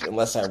ledge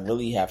unless I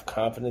really have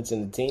confidence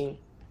in the team.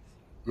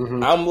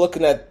 Mm-hmm. I'm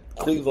looking at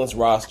Cleveland's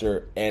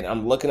roster, and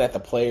I'm looking at the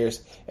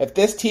players. If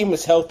this team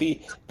is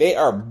healthy, they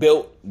are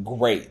built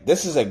great.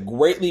 This is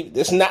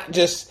it's not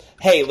just,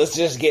 hey, let's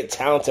just get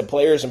talented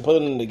players and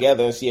put them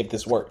together and see if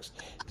this works.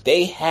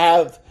 They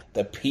have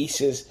the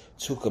pieces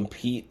to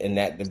compete in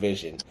that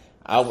division.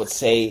 I would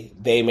say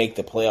they make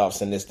the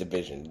playoffs in this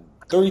division.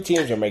 3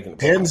 teams are making the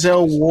playoffs.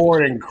 Denzel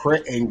Ward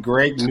and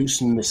Greg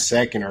Newsom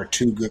II are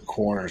 2 good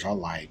corners I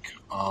like.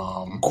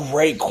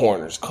 Great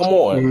corners. Come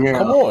on.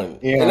 Yeah.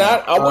 And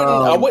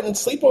I wouldn't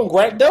sleep on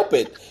Grant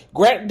Delpit.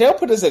 Grant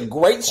Delpit is a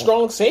great,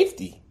 strong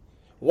safety.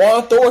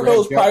 Juan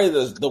Thornhill is probably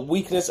the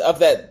weakness of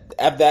that.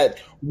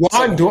 No.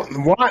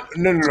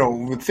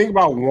 Think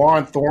about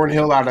Juan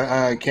Thornhill out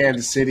of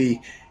Kansas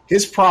City.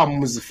 His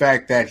problem was the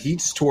fact that he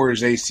just tore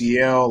his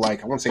ACL,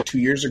 I want to say 2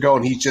 years ago,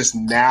 and he's just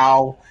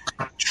now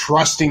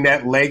trusting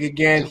that leg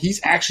again. He's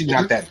actually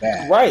not that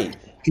bad. Right.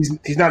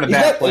 He's not a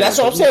bad player. That's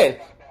what I'm saying.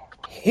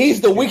 He's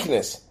the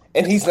weakness,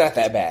 and he's not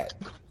that bad.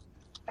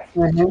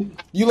 Mm-hmm.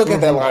 You look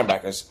at their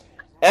linebackers.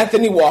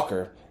 Anthony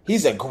Walker,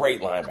 he's a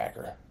great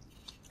linebacker.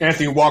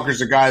 Anthony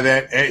Walker's a guy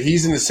that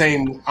he's in the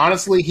same.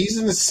 Honestly, he's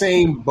in the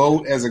same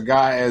boat as a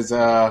guy as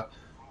Falasade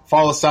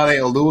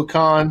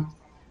Oluwakan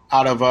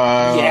out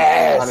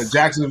of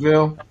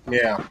Jacksonville.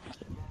 Yeah.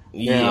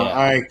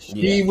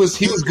 He was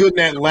good in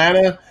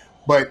Atlanta,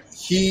 but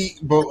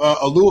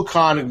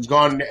Oluwakan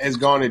has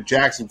gone to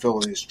Jacksonville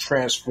and has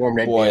transformed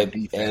that damn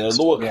defense.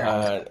 And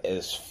Oluwakan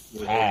is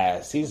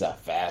fast. He's a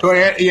fast. So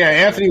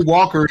Anthony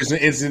Walker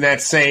is in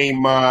that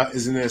same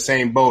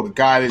boat. A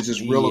guy that's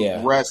just real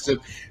aggressive.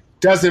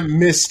 Doesn't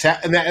miss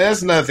and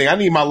that's another thing. I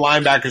need my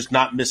linebackers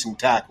not missing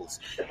tackles.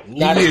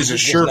 He is a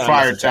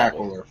surefire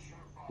tackler.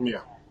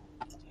 Yeah.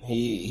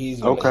 He's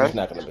not going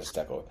to miss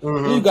tackle.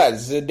 Mm-hmm. You got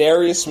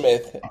Zadarius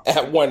Smith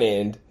at one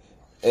end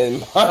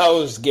and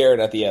Myles Garrett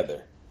at the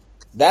other.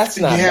 That's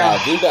not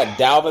bad. You got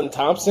Dalvin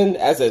Thompson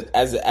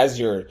as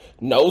your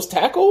nose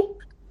tackle.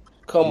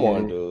 Come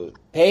on, dude.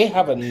 They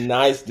have a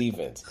nice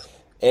defense,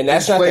 and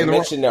that's not to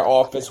mention their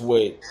offense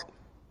with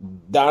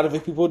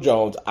Donovan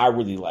Peoples-Jones. I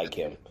really like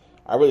him.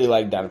 I really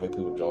like Donovan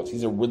Peoples-Jones.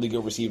 He's a really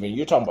good receiver.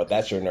 You're talking about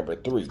that's your number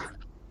 3.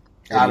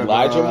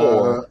 Elijah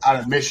Moore out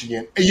of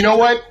Michigan. You know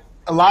what?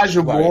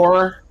 Elijah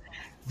Moore.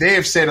 They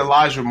have said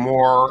Elijah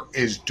Moore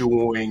is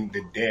doing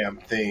the damn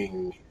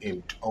thing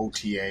in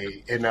OTA.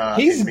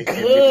 He's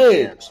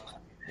good.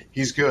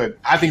 He's good.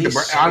 I think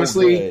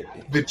honestly,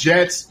 the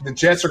Jets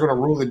are going to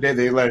rule the day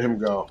they let him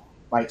go.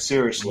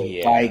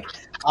 Seriously. I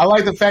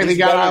like the fact they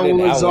got Allen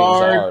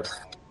Lazard.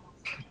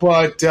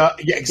 But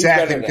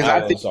exactly because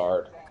I think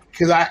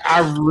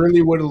I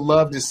really would have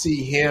loved to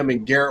see him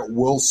and Garrett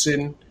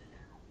Wilson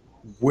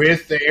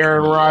with the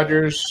Aaron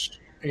Rodgers.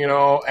 And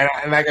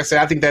like I said,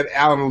 I think that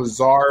Allen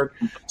Lazard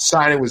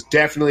signing was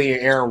definitely an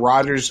Aaron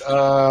Rodgers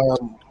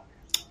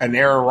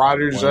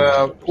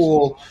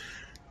pool.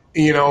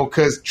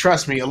 Because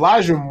trust me,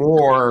 Elijah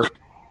Moore.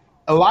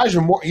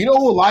 You know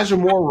who Elijah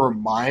Moore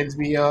reminds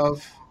me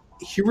of?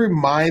 He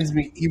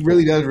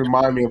really does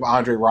remind me of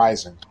Andre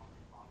Rison.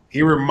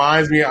 He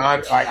reminds me of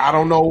I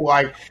don't know,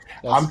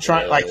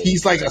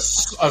 he's like a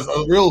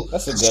real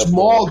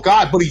small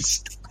guy, but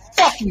he's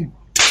fucking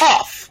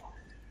tough.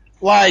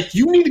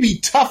 You need to be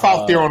tough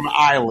out there on the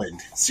island,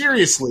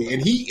 seriously,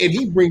 and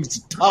he brings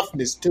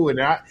toughness to it.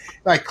 And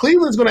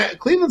Cleveland's going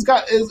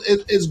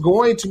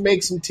to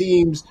make some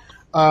teams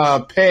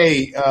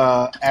pay,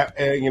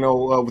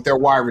 with their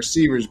wide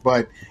receivers,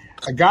 but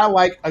a guy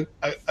like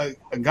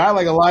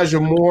Elijah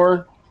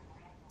Moore,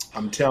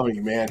 I'm telling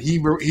you, man, he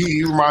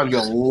reminds me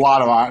a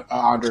lot of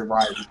Andre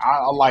Rison.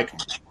 I like him.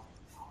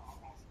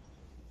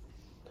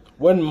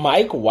 When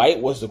Mike White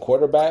was the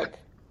quarterback,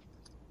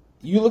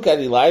 you look at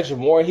Elijah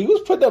Moore, he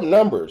was putting up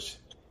numbers.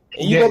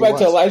 And you go back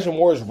to Elijah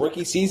Moore's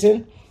rookie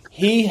season,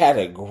 he had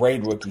a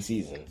great rookie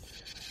season.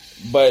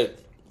 But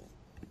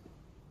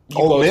you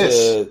go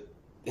to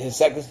his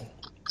second,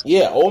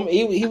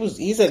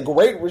 he's a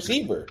great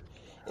receiver.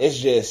 It's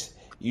just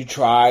you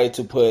try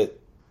to put,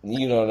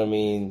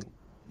 the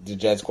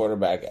Jets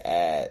quarterback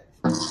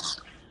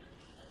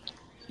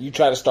you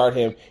try to start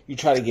him, you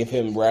try to give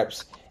him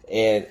reps,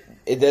 and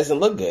it doesn't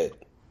look good.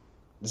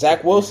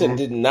 Zach Wilson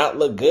did not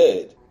look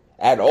good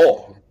at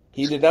all.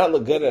 He did not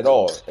look good at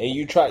all. And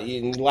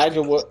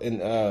Elijah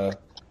and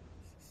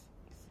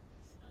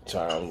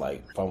sorry,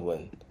 I'm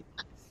fumbling.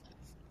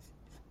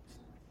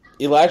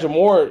 Elijah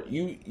Moore,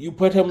 you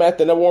put him at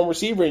the number 1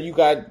 receiver, and you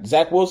got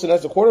Zach Wilson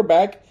as the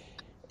quarterback,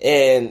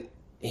 and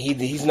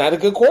he's not a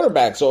good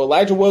quarterback. So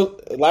Elijah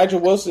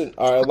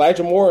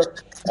Moore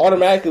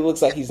automatically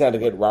looks like he's not a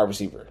good wide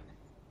receiver.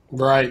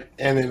 Right,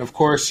 and then of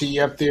course he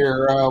up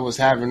there was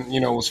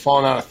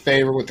falling out of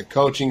favor with the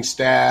coaching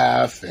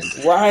staff, and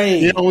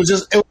it was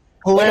just. I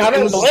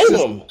don't blame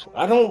him.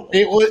 I don't.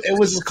 It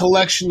was a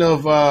collection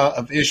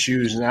of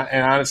issues, and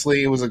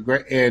honestly, it was a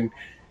great. And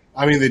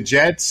I mean, the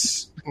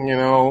Jets,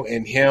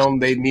 and him,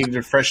 they needed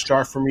a fresh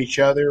start from each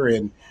other,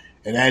 and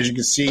as you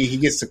can see, he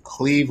gets to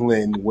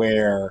Cleveland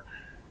where,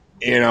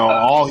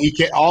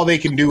 all they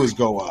can do is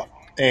go up.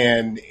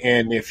 And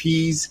if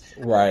he's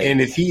right,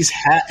 and if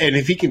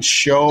he can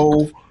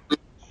show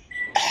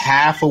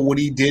half of what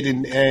he did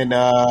in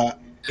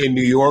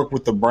New York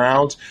with the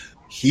Browns,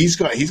 he's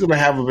going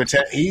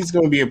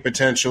to be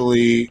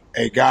potentially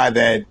a guy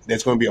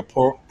that's going to be a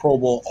Pro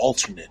Bowl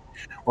alternate,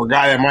 or a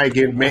guy that might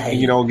get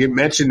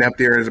mentioned up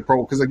there as a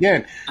Pro. Because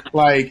again,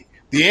 like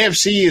the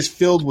AFC is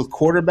filled with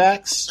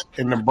quarterbacks,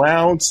 and the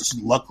Browns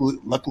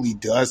luckily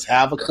does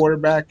have a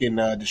quarterback in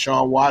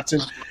Deshaun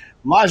Watson.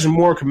 Elijah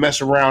Moore can mess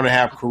around and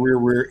have career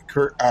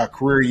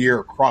year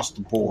across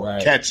the board.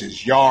 Right.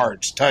 Catches,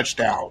 yards,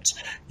 touchdowns,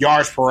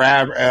 yards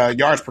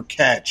per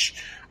catch.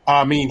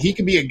 I mean, he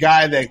could be a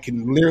guy that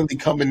can literally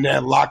come in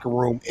that locker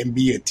room and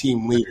be a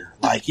team leader.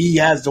 Like, he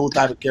has those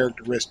type of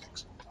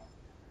characteristics.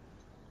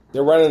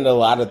 They're running a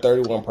lot of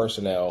 31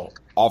 personnel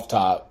off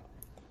top.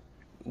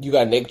 You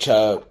got Nick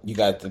Chubb. You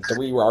got the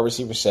 3 wide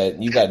receiver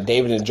set. You got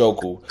David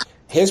Njoku.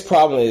 His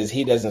problem is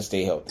he doesn't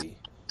stay healthy.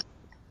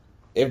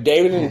 If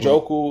David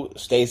Njoku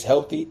stays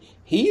healthy,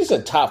 he's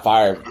a top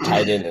 5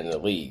 tight end in the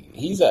league.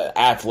 He's an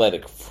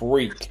athletic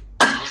freak.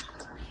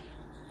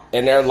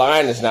 And their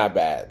line is not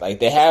bad. Like,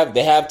 they have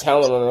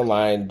talent on their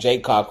line.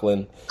 Jake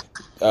Conklin,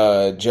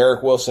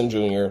 Jarek Wilson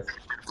Jr.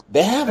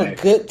 They have a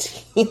good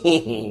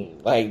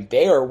team. Like,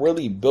 they are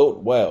really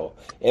built well.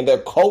 And their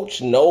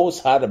coach knows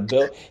how to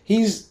build.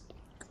 He's,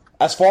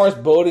 as far as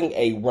building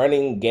a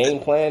running game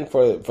plan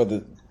for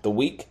the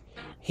week,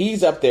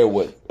 he's up there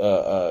with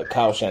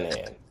Kyle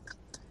Shanahan.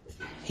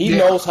 He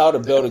knows how to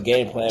build a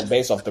game plan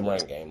based off the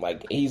run game.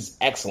 Like, he's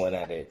excellent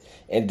at it.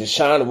 And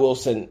Deshaun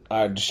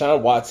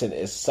Watson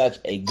is such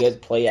a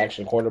good play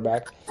action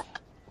quarterback.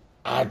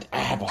 I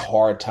have a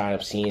hard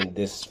time seeing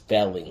this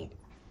failing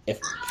if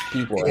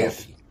people are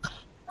healthy.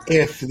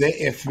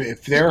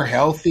 If they're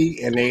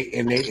healthy and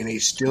they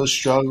still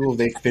struggle,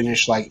 they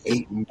finish like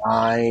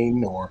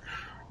 8-9 or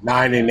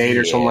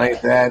 9-8 or something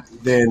like that,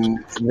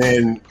 then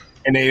and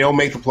they don't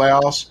make the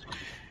playoffs.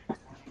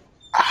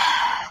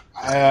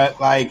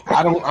 I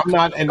am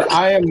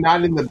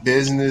not in the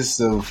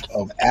business of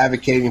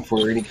advocating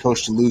for any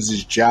coach to lose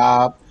his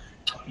job,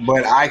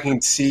 but I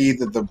can see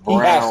that the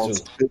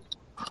Browns,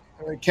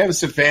 Kevin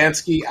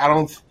Stefanski,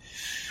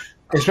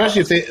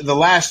 especially if they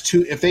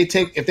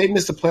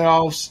miss the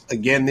playoffs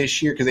again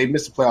this year, because they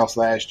missed the playoffs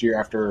last year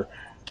after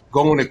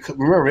going to,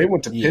 remember they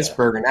went to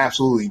Pittsburgh and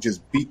absolutely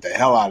just beat the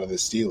hell out of the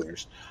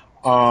Steelers.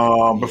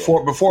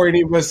 Before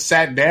any of us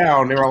sat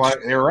down, they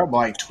were up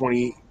like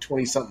 20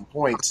 something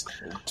points.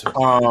 They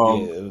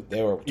were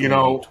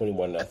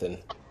 21-0.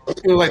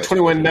 It was like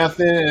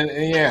 21-0,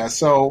 and yeah.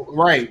 So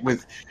right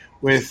with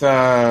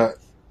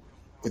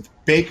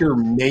Baker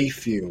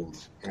Mayfield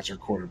as their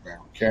quarterback,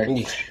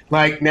 okay.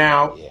 Like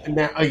now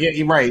again,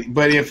 you're right.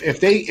 But if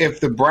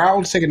the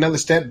Browns take another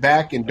step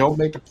back and don't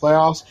make the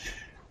playoffs,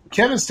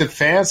 Kevin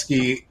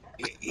Stefanski,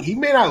 he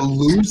may not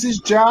lose his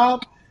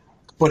job,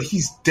 but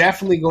he's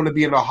definitely going to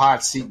be in a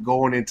hot seat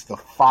going into the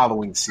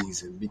following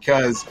season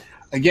because,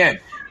 again,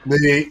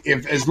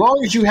 as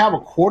long as you have a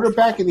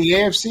quarterback in the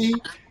AFC,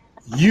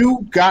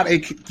 you got a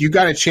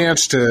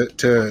chance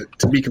to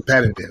be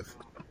competitive.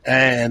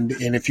 And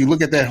if you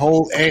look at that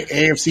whole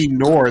AFC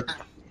North,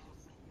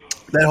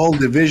 that whole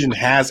division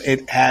has a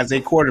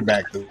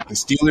quarterback. The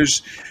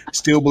Steelers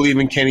still believe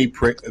in Kenny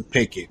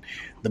Pickett.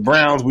 The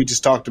Browns we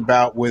just talked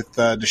about with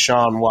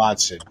Deshaun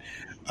Watson.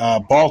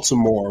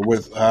 Baltimore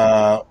with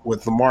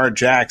Lamar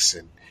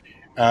Jackson,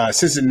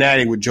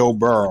 Cincinnati with Joe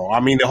Burrow. I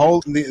mean,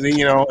 and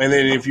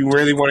then if you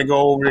really want to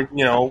go over,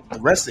 the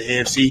rest of the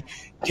AFC,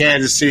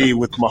 Kansas City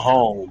with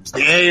Mahomes.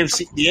 The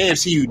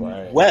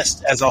AFC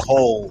West as a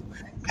whole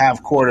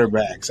have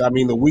quarterbacks. I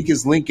mean, the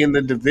weakest link in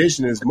the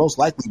division is most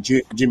likely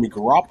Jimmy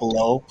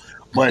Garoppolo.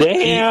 But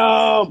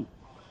damn.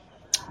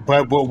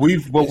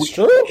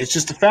 It's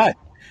just a fact.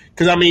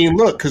 Because I mean,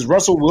 look, because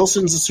Russell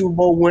Wilson's a Super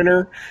Bowl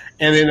winner,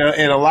 and then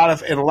and a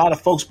lot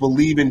of folks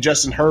believe in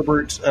Justin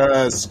Herbert's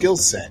skill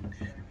set.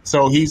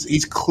 So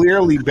he's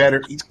clearly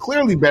better. He's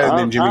clearly better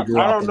than Jimmy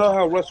Garoppolo. I don't know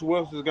how Russell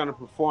Wilson is going to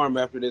perform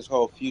after this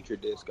whole future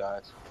disc,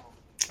 guys.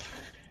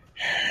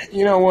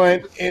 You know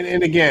what?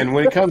 And again,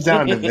 when it comes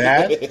down to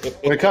that,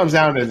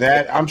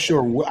 I'm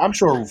sure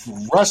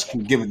Russ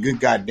can give a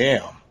good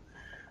goddamn.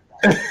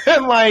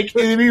 And like,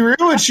 to be real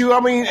with you, I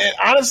mean,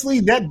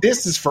 honestly, that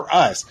disc is for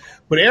us.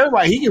 But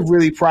everybody, he could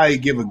really probably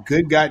give a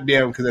good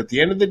goddamn because at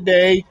the end of the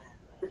day,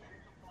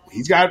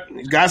 he's got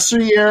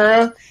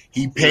Sierra.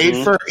 He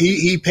paid for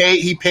he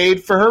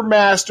paid for her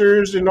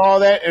masters and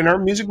all that, and her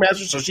music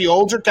masters, so she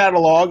owns her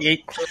catalog.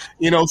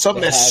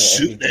 Something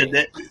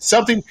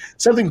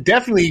something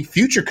definitely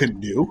Future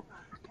couldn't do.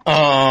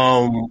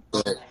 And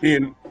at the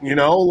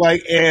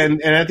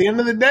end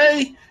of the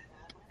day,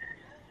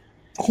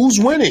 who's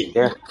winning?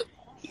 Yeah.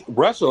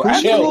 Russell,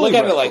 look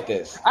at it like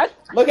this. I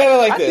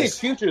think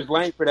Future's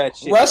lame for that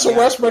shit. Russell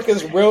Westbrook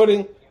is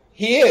building.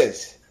 He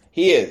is.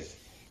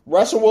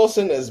 Russell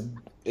Wilson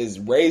is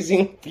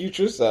raising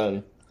Future's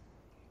son.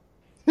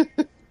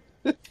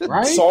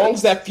 Right?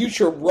 Songs that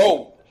Future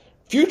wrote.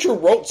 Future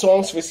wrote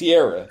songs for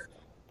Sierra.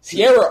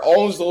 Sierra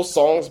owns those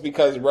songs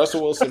because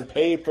Russell Wilson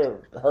paid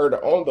for her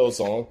to own those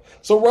songs.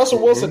 So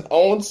Russell Wilson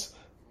owns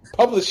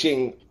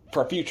publishing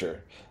for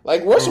Future.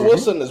 Like, Russell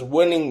Wilson is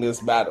winning this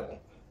battle.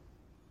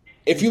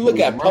 If you look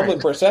at public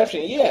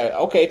perception, yeah,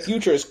 okay,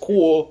 Future is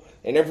cool,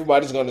 and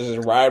everybody's going to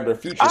just ride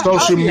with Future.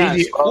 Social media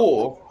is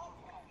cool.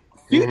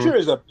 Future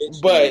is a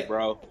bitch, but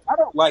bro, I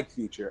don't like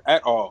Future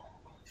at all.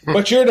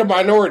 But you're the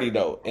minority,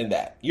 though, in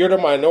that. You're the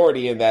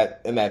minority in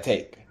that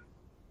take.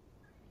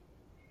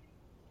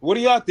 What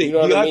do y'all think? You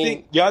know what I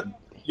mean?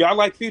 Y'all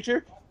like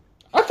Future?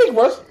 I think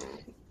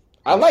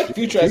I like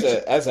Future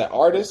as an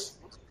artist.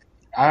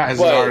 As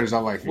an artist, I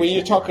like Future. When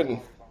you're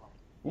talking,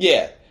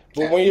 yeah.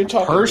 But when you're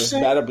talking this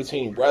battle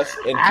between Russ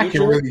and Future, I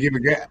can really give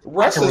a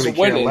Russ is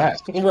winning.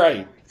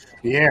 Right.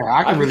 Yeah,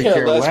 I can really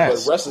care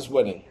less. But Russ is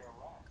winning.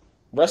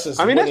 Russ is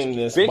winning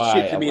this big by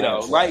shit to me, though.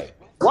 Like,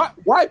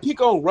 why pick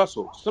on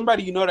Russell?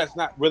 Somebody you know that's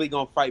not really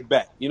going to fight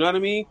back. You know what I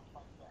mean?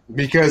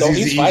 Because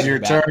he's the easier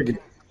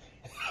target.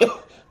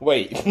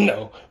 Wait.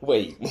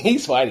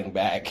 He's fighting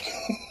back.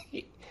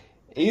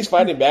 He's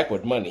fighting back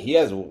with money. He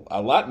has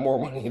a lot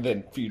more money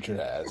than Future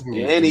has.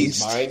 And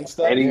he's buying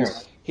stuff. And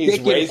he's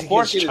raising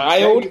his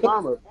child.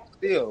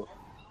 Still.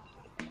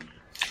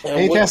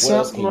 Ain't that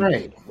something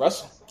right?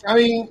 Russell? I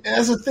mean,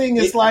 that's the thing.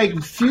 It's like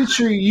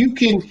Future. You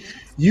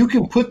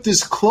can put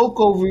this cloak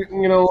over,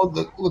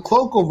 the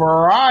cloak over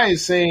our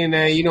eyes, saying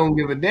that you don't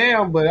give a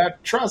damn.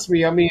 But trust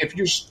me. I mean, if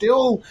you're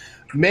still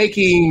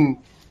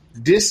making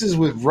disses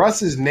with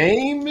Russ's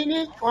name in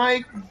it,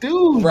 like,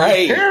 dude,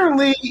 right.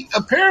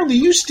 apparently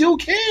you still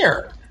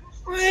care,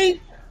 right?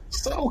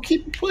 So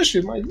keep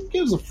pushing. Like, who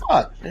gives a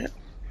fuck, man?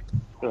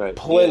 Right.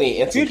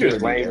 Plenty.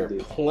 Future's lame.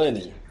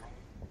 Plenty.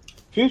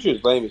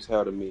 Future's lame as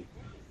hell to me.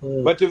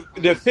 But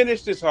to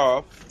finish this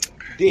off,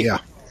 yeah.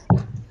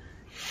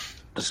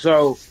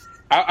 So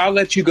I'll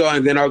let you go,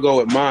 and then I'll go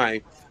with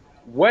mine.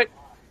 What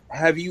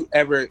have you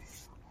ever?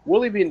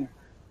 We'll even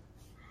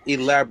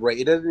elaborate.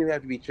 It doesn't even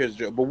have to be Chilla and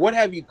Joe, but what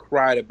have you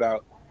cried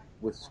about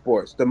with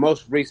sports? The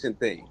most recent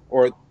thing,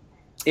 or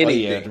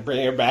anything? Oh, yeah, to bring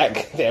it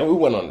back. Yeah, we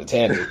went on a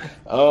tangent.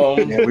 I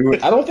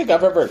don't think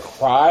I've ever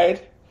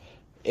cried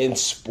in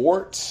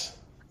sports.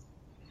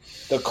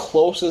 The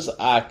closest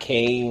I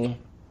came,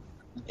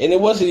 and it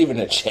wasn't even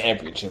a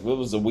championship. It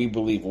was the We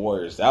Believe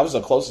Warriors. That was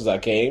the closest I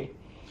came.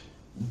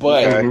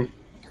 But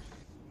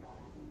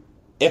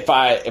if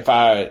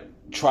I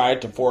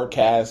tried to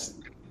forecast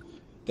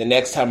the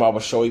next time I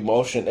would show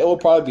emotion, it would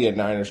probably be a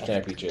Niners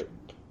championship.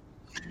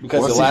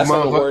 Because the last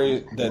time the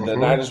Warriors, the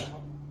Niners,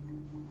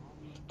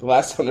 the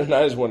last time the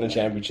Niners won the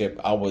championship,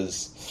 I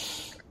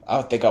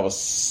think I was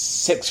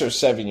 6 or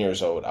 7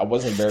 years old. I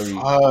wasn't very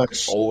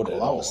old at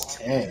all. I was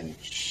 10.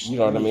 You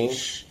know what I mean?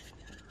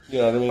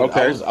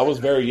 Okay. I was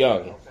very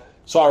young.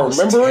 So I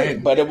remember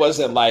it, but it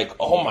wasn't like,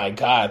 oh my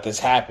God, this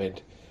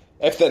happened.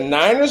 If the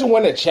Niners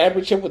win a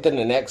championship within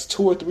the next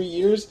 2 or 3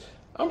 years,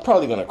 I'm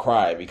probably going to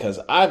cry because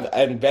I've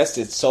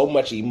invested so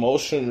much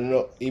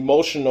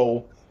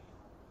emotional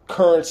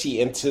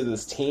currency into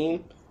this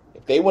team.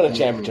 If they win a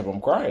championship, I'm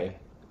crying.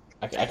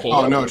 I can't.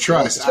 Oh, no,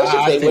 trust.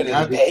 Especially if they win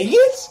in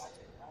Vegas.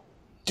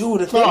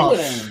 Dude, if they win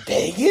in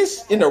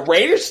Vegas, in the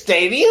Raiders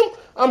Stadium,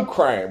 I'm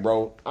crying,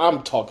 bro.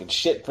 I'm talking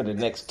shit for the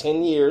next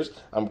 10 years.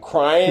 I'm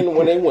crying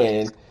when they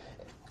win.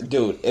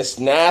 Dude, it's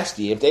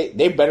nasty. If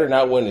they better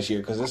not win this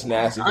year because it's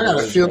nasty. I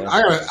got a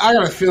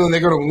feeling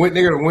they're gonna win.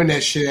 They're gonna win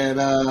that shit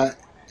at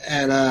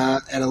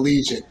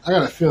Allegiant. I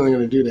got a feeling they're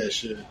gonna do that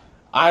shit.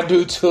 I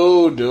do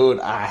too, dude.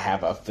 I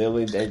have a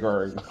feeling they're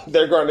going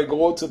to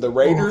go to the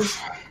Raiders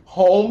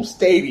home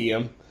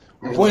stadium,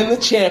 win the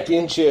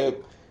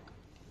championship.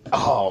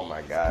 Oh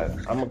my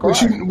God, I'm a cry.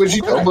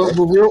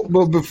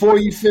 But before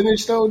you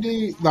finish though,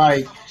 D,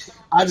 like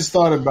I just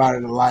thought about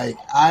it. Like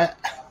I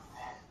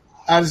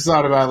just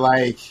thought about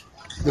like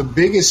the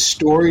biggest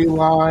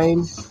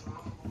storyline,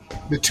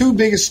 the two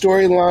biggest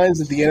storylines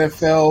that the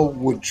NFL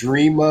would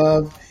dream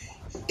of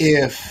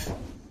if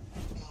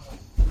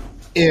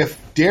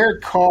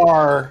Derek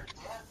Carr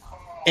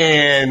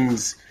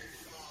and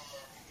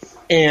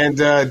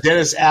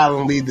Dennis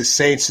Allen lead the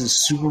Saints to the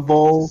Super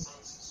Bowl,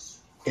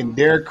 and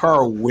Derek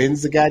Carr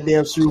wins the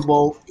goddamn Super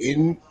Bowl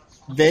in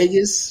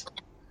Vegas.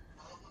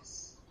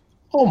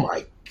 Oh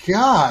my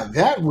God,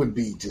 that would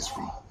be just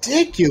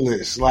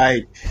ridiculous.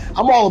 Like,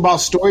 I'm all about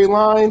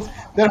storylines.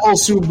 That whole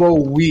Super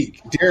Bowl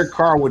week, Derek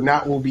Carr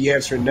will be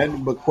answering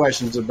nothing but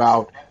questions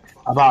about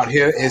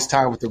his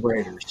time with the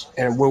Raiders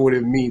and what would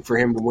it mean for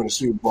him to win a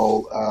Super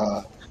Bowl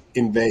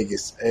in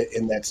Vegas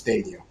in that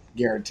stadium.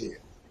 Guarantee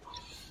it.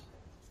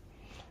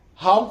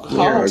 How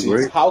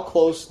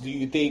close do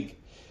you think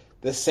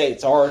the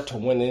Saints are to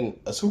winning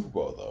a Super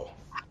Bowl though?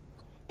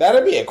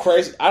 That'd be a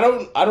crazy. I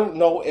don't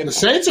know if the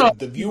Saints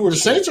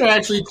are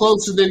actually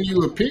closer than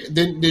you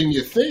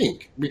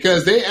think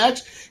because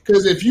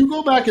if you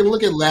go back and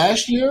look at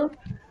last year.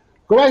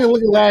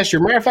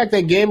 Matter of fact,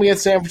 that game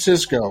against San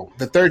Francisco,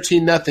 the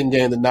 13-0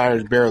 game, the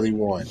Niners barely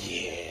won.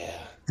 Yeah,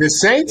 the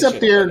Saints up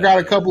there got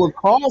a couple of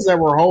calls that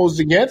were hosed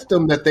against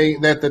them that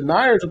the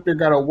Niners up there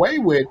got away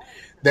with.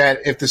 That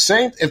if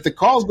the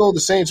calls go the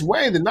Saints'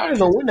 way, the Niners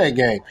don't win that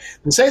game.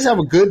 The Saints have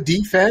a good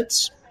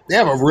defense. They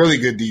have a really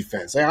good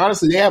defense. They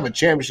have a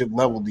championship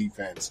level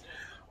defense.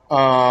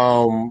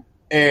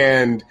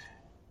 And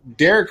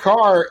Derek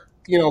Carr,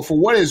 for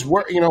what is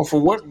worth, for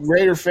what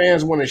Raider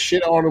fans want to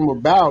shit on him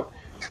about,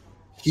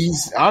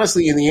 he's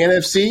honestly in the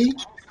NFC.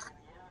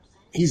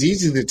 He's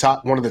easily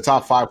one of the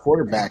top 5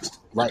 quarterbacks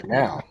right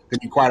now. To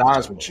be quite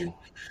honest with you,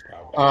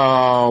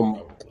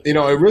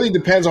 it really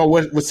depends on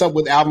what's up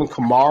with Alvin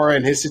Kamara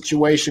and his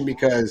situation,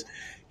 because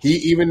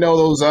even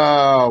though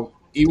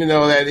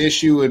that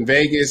issue in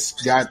Vegas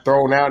got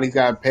thrown out, he's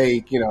got to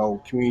pay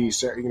community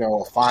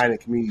a fine and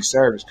community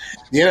service.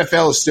 The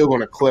NFL is still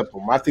going to clip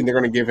him. I think they're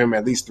going to give him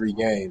at least 3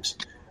 games.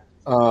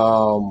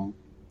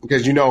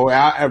 Because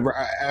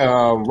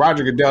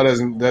Roger Goodell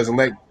doesn't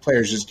let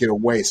players just get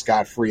away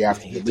scot-free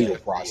after the legal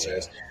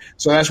process. Yeah.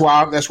 So that's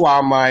why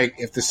I'm like,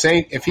 if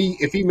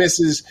he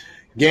misses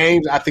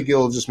games, I think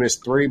he'll just miss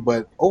 3.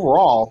 But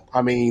overall,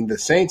 I mean, the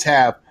Saints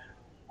have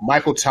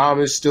Michael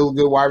Thomas, still a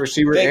good wide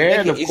receiver,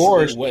 and of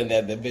course win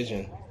that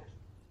division.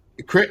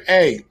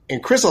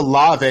 And Chris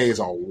Olave is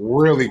a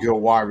really good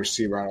wide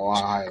receiver out of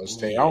Ohio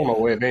State. I don't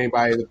know if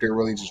anybody up there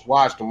really just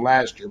watched him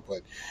last year,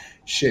 but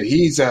shit,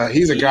 he's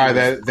a guy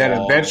that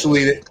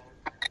eventually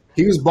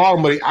he was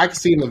balling, but I could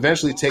see him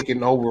eventually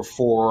taking over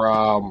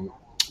for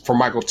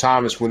Michael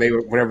Thomas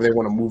whenever they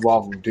want to move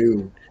off of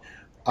dude.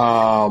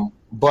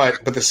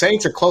 But the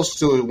Saints are closer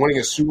to winning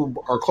a Super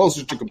Bowl, or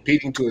closer to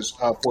competing for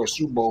a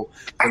Super Bowl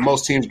than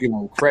most teams give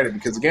them credit,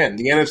 because again,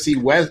 the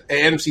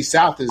NFC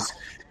South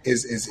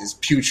is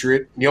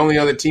putrid. The only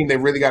other team they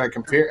really got to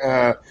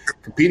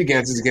compete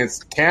against is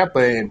against Tampa,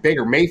 and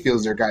Baker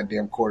Mayfield's their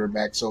goddamn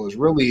quarterback. So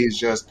it's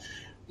just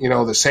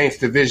the Saints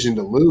division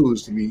to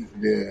lose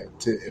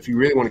if you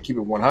really want to keep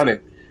it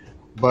 100.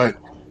 But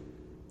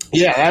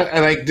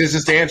yeah, this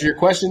is to answer your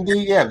question,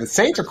 D. Yeah, the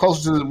Saints are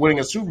closer to winning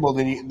a Super Bowl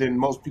than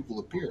most people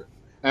appear,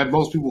 and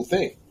most people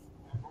think.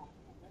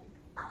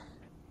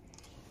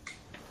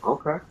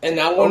 Okay. And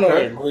I want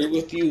to agree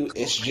with you.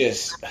 It's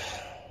just,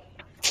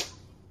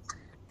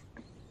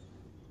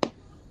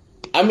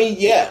 I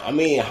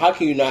mean, how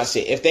can you not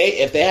say if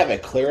they have a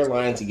clear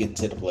line to get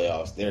to the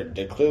playoffs,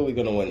 they're clearly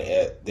going to win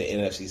the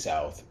NFC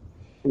South.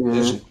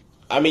 Mm-hmm.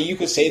 I mean, you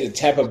could say the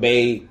Tampa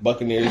Bay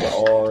Buccaneers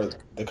are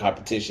the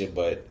competition,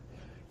 but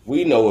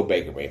we know what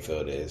Baker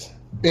Mayfield is.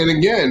 And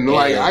again,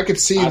 I could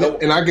see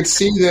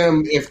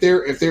them if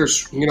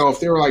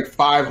they're like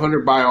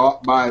 500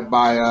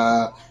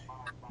 by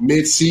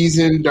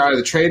mid-season during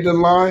the trade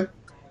deadline.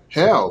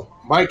 Hell,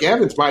 Mike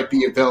Evans might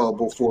be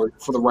available for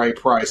the right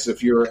price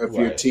if you're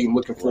a team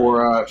looking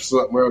for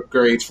some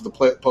upgrades for the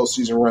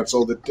postseason run.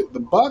 So the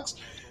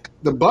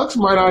Bucks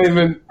might not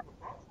even.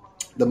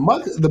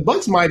 The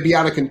Bucks might be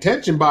out of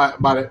contention by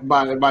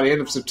the end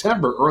of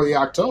September, early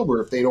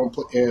October, if they don't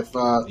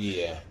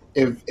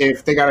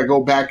if they got to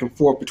go back and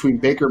forth between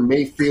Baker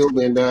Mayfield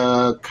and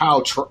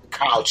Kyle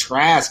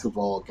Trask of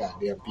all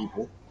goddamn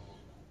people.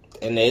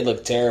 And they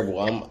look terrible.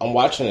 I'm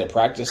watching the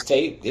practice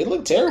tape. They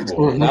look terrible,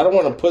 mm-hmm. And I don't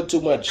want to put too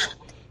much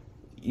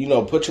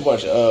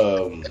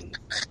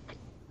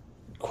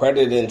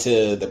credit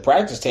into the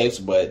practice tapes,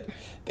 but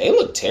they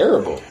look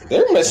terrible.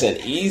 They're missing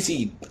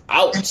easy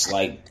outs,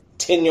 like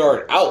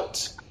 10-yard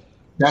outs.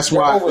 That's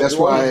why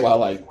by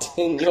like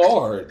 10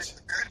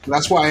 yards.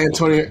 That's why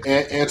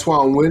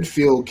Antoine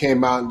Winfield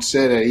came out and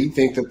said that he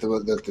thinks that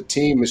the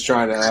team is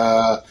trying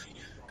to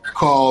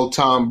call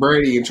Tom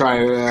Brady and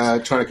trying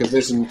to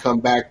convince him to come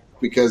back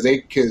because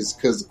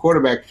the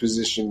quarterback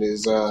position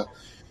is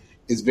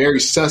very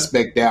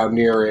suspect down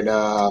there and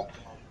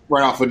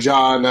right off of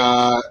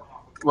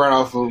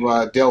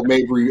Del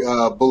Mabry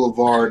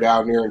Boulevard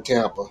down there in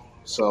Tampa.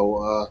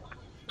 So.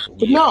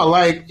 But no,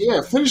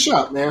 finish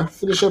up, man.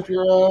 Finish up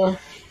your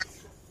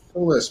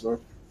list, man.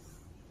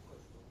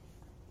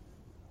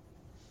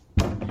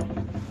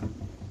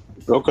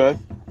 Okay.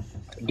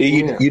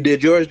 You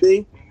did yours,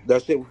 D?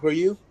 That's it for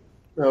you?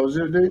 That was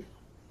it, D?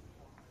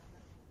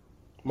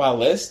 My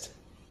list?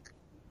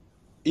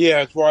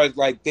 Yeah, as far as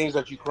like things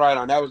that you cried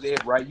on, that was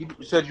it, right? You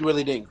said you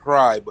really didn't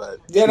cry, but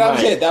yeah, that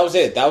was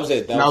it. That was it.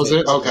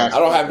 Okay. I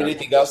don't have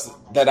anything else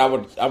that I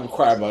would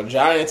cry about.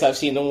 Giants, I've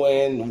seen them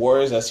win.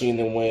 Warriors, I've seen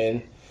them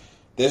win.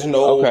 There's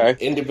no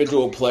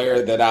individual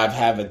player that I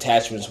have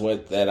attachments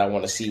with that I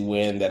want to see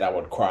win that I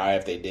would cry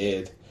if they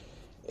did.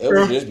 It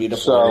would just be the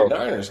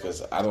 49ers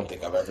because I don't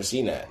think I've ever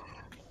seen that.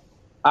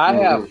 I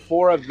have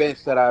 4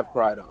 events that I've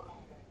cried on.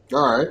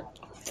 All right.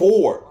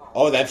 4?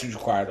 Oh, that's what you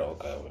cried on.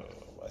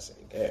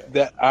 Okay.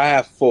 That I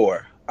have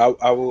 4.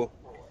 I will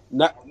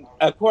not,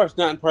 of course,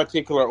 not in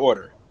particular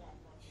order,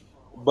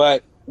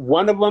 but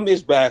one of them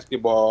is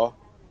basketball,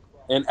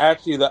 and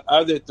actually the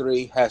other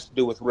 3 has to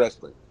do with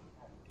wrestling.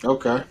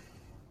 Okay.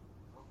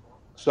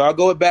 So I'll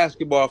go with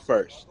basketball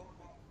first.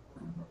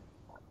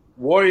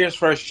 Warriors'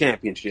 first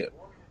championship.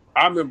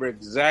 I remember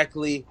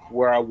exactly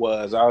where I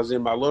was. I was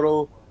in my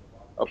little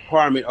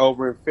apartment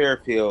over in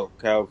Fairfield,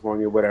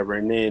 California, whatever.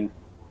 And then,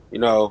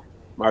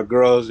 my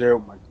girl's there,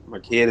 my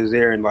kid is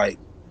there, and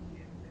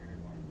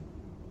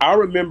I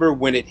remember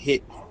when it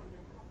hit me.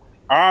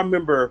 I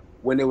remember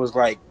when it was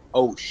like,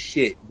 oh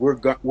shit,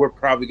 we're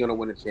probably gonna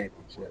win a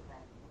championship.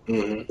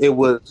 Mm-hmm. It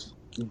was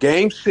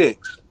Game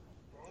 6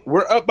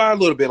 We're up by a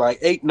little bit, like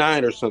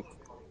 8-9 or something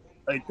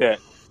like that.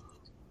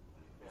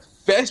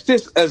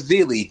 Festus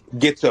Ezeli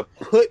gets a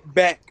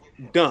putback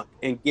dunk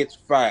and gets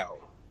fouled.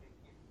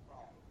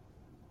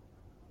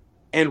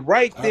 And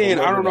right then,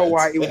 I don't know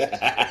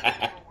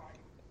why.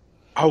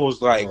 I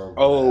was like,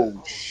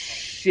 oh,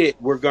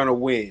 shit, we're going to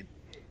win.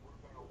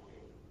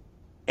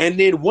 And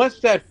then once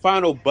that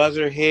final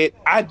buzzer hit,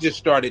 I just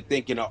started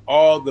thinking of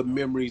all the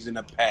memories in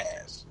the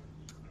past.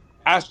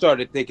 I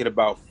started thinking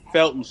about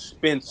Felton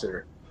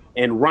Spencer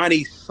and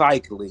Ronnie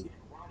Cycling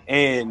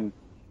and,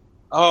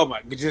 oh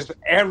my, just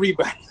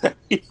everybody.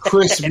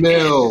 Chris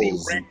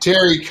Mills,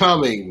 Terry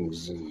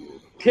Cummings.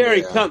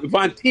 Cummings,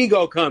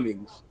 Vonteego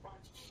Cummings.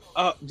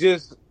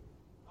 Just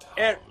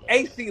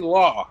AC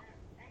Law.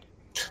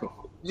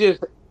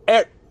 Just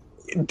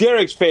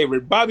Derek's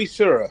favorite, Bobby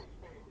Sura.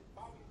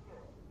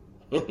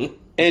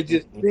 And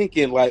just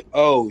thinking like,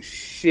 oh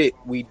shit,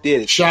 we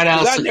did it. Shout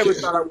out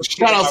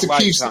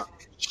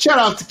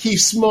to Keith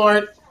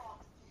Smart.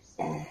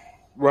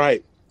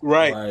 Right.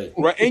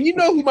 And you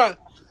know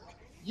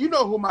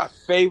who my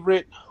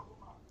favorite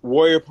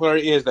Warrior player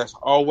is that's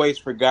always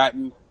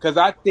forgotten? Because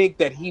I think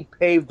that he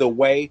paved the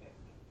way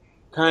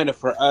kind of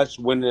for us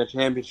winning the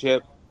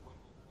championship.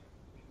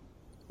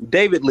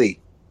 David Lee.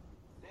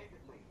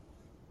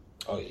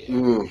 Oh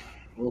yeah.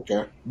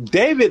 Okay.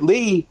 David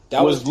Lee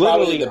was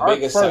literally the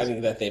biggest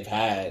signing that they've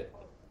had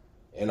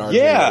in our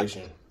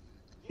generation.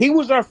 He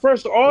was our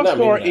first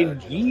All-Star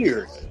in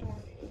years.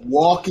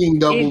 Walking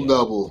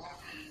double-double.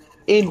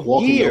 In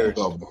years.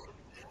 Double-double.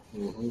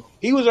 Mm-hmm.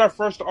 He was our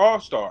first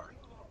All-Star.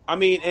 I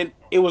mean, and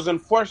it was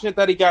unfortunate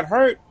that he got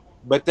hurt,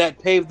 but that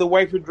paved the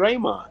way for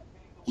Draymond.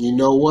 You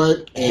know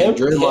what? And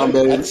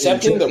Draymond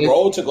accepting the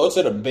role to go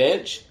to the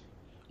bench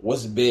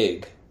was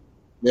big.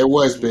 It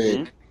was big.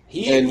 Mm-hmm.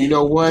 And you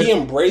know what? He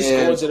embraced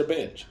going to the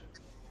bench.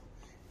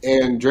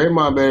 And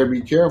Draymond better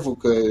be careful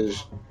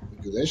because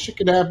that shit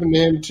could happen to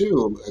him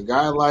too. A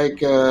guy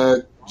like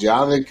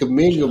Jonathan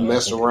Kuminga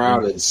mess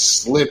around and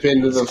slip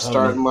into the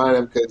starting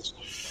lineup because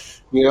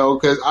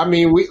I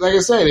mean, like I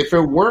said, if it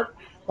weren't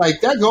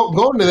like that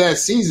going into that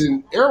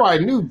season,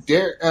 everybody knew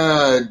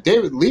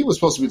David Lee was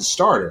supposed to be the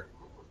starter.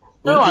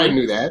 Everybody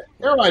knew that.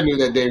 Everybody knew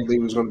that David Lee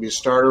was going to be a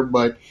starter,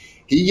 but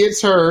he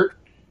gets hurt.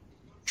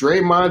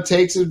 Draymond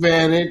takes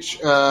advantage.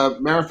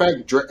 Matter of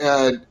fact,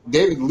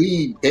 David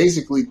Lee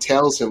basically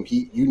tells him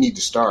you need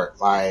to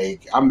start.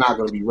 Like, I'm not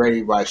going to be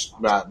ready by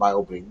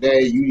opening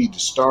day. You need to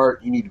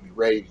start. You need to be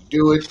ready to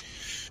do it.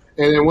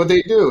 And then what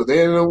they do?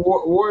 The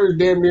Warriors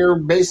damn near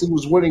basically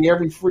was winning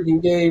every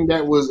freaking game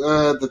that was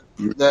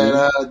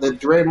that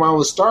Draymond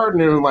was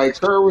starting. And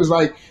like Kerr was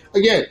like,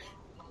 again,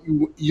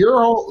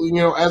 your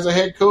whole as a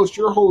head coach,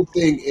 your whole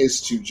thing is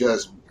to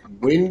just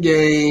win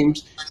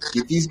games,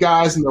 get these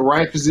guys in the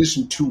right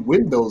position to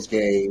win those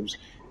games,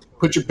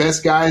 put your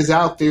best guys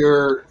out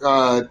there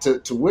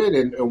to win.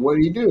 And what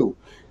did he do?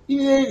 He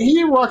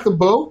didn't rock the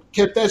boat.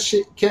 Kept that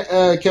shit. Kept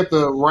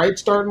the right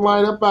starting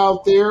lineup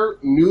out there.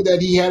 Knew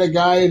that he had a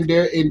guy in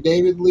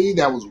David Lee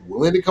that was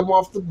willing to come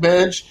off the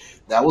bench.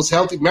 That was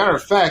healthy. Matter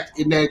of fact,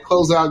 in that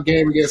closeout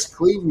game against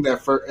Cleveland,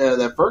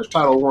 that first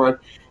title run,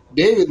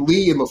 David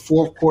Lee in the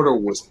fourth quarter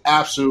was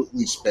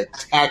absolutely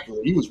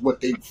spectacular. He was what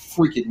they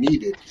freaking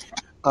needed.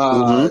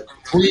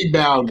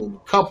 Rebounding,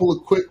 a couple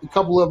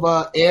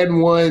of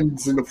and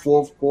ones in the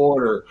fourth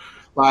quarter.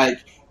 Like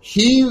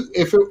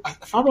if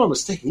I'm not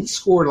mistaken, he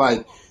scored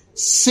like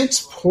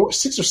 6 or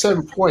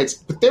 7 points,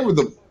 but they were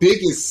the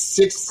biggest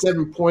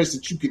 6-7 points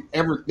that you could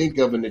ever think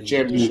of in the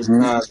championship,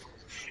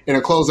 in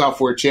a closeout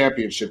for a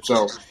championship.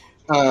 So,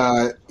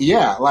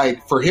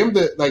 like for him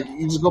to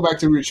you just go back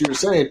to what you were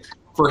saying.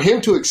 For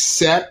him to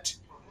accept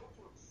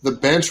the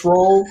bench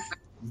role,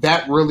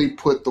 that really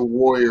put the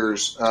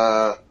Warriors.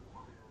 That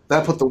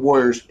put the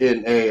Warriors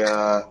in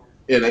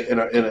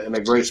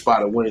a great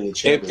spot of winning the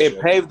championship.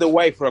 It paved the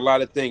way for a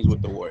lot of things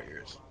with the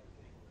Warriors.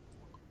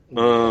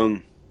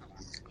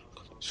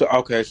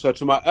 So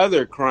to my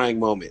other crying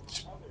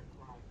moments,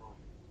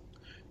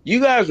 you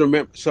guys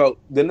remember? So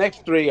the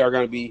next three are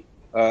going to be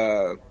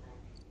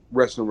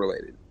wrestling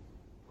related.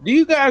 Do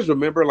you guys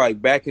remember, like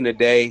back in the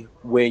day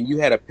when you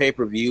had a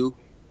pay-per-view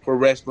for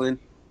wrestling,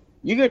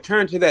 you could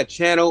turn to that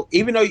channel,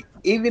 even if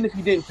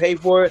you didn't pay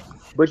for it,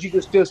 but you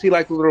could still see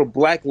like the little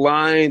black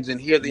lines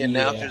and hear the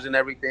announcers and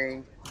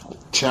everything.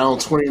 Channel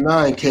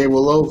 29,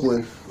 Cable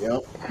Oakland. Yep.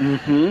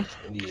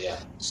 Mm-hmm. Yeah.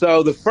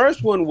 So the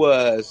first one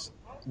was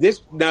this.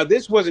 Now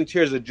this wasn't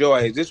Tears of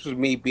Joy. This was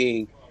me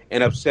being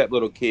an upset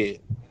little kid.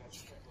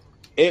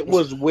 It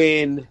was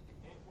when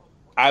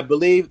I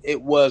believe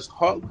it was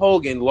Hulk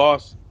Hogan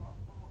lost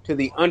to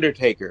The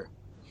Undertaker.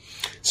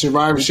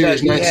 Survivor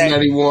Series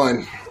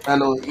 1991. I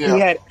know. Yeah. He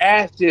had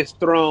ashes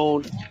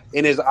thrown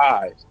in his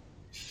eyes.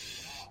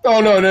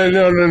 Oh no!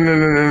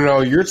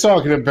 You're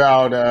talking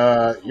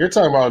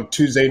about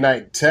Tuesday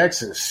night in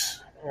Texas,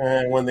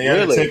 when the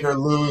Undertaker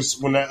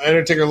when the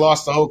Undertaker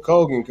lost to Hulk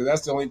Hogan, because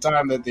that's the only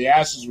time that the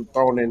ashes were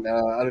thrown in.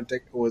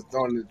 Undertaker was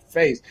thrown in his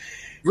face.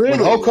 Really?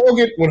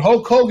 When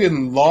Hulk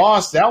Hogan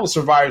lost, that was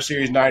Survivor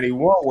Series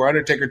 91, where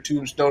Undertaker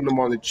tombstoned him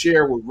on the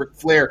chair with Ric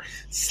Flair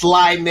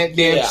sliding that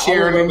damn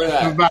chair in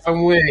the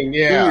bottom wing.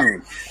 Yeah.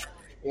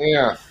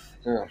 Yeah.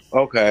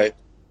 Okay.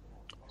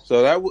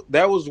 So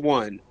that was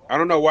one. I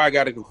don't know why I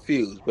got it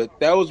confused, but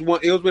that was one.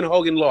 It was when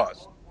Hogan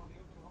lost.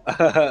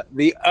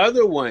 The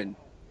other one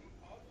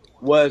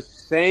was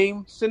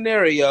same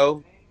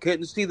scenario.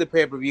 Couldn't see the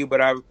pay-per-view, but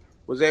I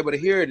was able to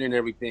hear it and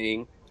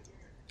everything.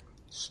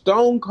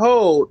 Stone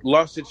Cold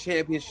lost the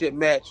championship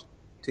match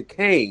to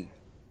Kane,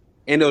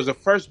 and it was a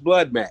first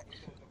blood match.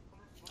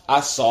 I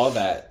saw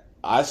that.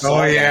 That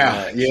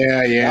match.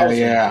 That was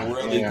a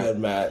really good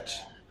match.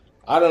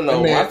 I don't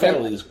know. My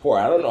family is poor.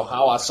 I don't know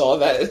how I saw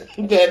that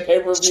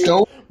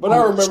pay-per-view, but I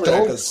remember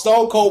that because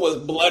Stone Cold was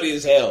bloody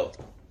as hell.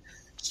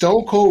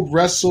 Stone Cold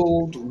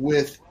wrestled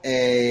with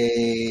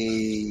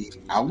he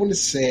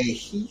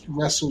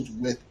wrestled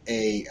with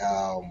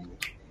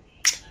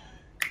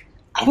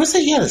I want to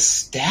say he had a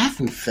staph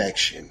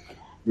infection.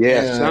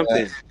 Yeah,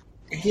 something.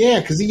 Yeah,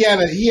 because he had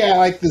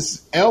like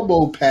this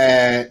elbow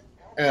pad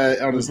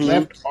on his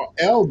left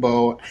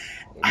elbow.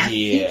 I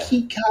think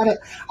he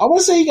I want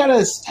to say he got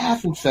a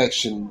staph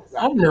infection.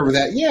 I remember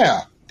that.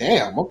 Yeah.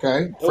 Damn.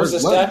 Okay. It was a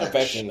staph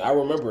infection. I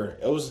remember.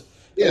 It was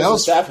a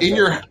staph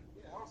infection.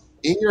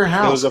 In your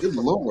house. Good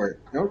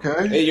Lord.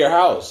 Okay. In your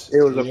house.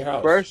 It was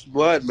a first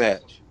blood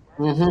match.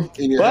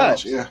 Mm-hmm. In your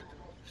house. Yeah.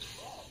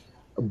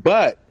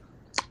 But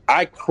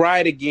I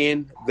cried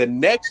again the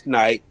next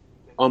night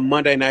on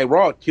Monday Night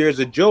Raw, Tears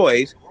of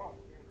Joy,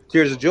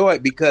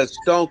 because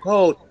Stone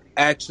Cold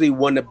actually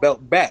won the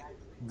belt back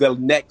the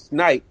next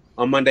night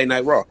on Monday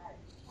Night Raw.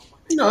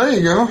 There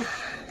you go.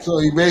 So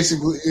you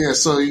basically,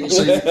 So you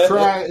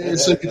cried.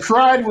 So you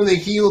cried when the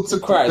heel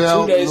took the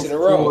belt 2 days in a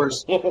row.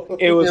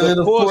 It was a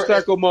full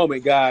circle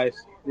moment, guys.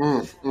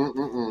 And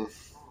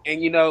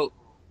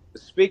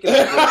speaking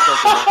of full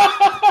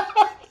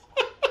circle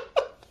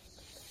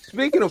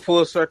speaking of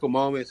full circle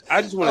moments,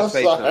 I just want to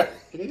say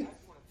something.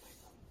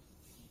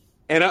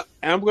 And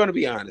I'm going to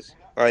be honest.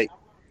 Like,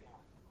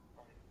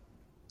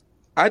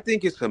 I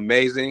think it's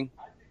amazing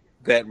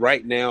that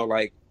right now,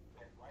 like,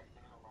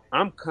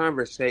 I'm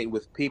conversating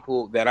with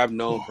people that I've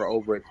known for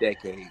over a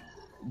decade.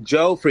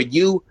 Joe, for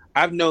you,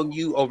 I've known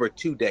you over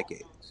 2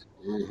 decades.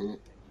 Mm-hmm.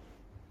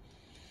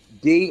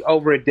 D,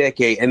 over a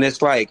decade. And it's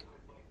like,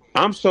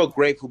 I'm so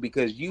grateful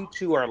because you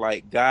two are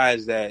like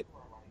guys that,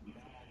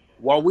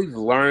 while we've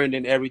learned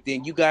and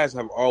everything, you guys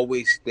have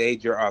always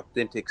stayed your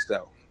authentic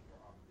self.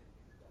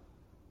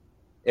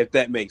 If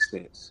that makes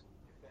sense.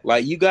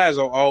 Like, you guys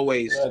are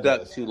always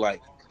stuck to,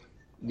 like,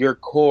 your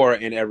core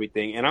and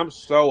everything. And I'm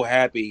so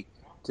happy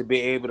to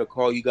be able to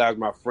call you guys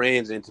my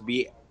friends and to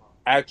be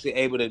actually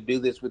able to do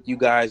this with you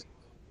guys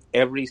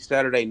every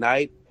Saturday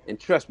night. And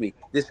trust me,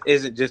 this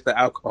isn't just the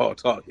alcohol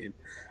talking.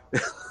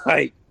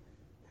 like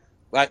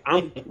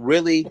I'm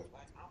really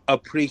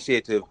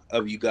appreciative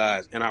of you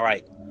guys. And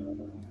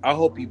I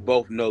hope you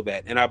both know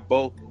that. And I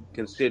both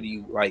consider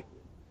you like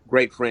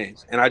great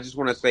friends. And I just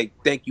want to say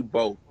thank you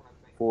both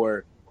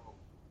for,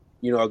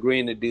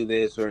 agreeing to do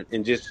this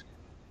and just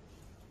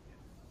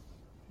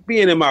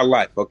being in my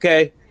life.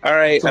 Okay. All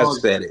right, I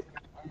said it.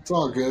 It's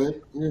all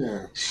good.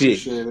 Yeah. Shit.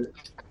 Appreciate it.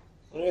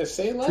 Yeah,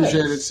 say less.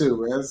 Appreciate it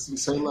too, man.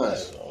 Say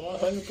less.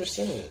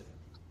 100%.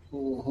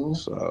 Mm-hmm.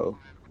 So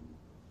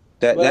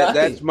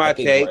that's my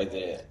take. Right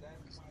there.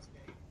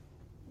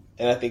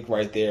 And I think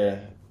right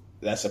there,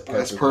 that's a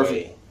perfect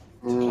way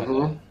to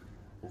kind of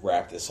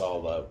wrap this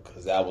all up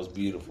because that was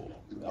beautiful.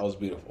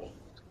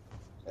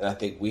 And I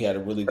think we had a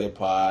really good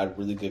pod,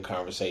 really good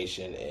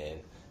conversation, and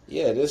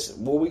yeah,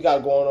 what we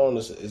got going on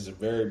is a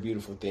very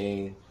beautiful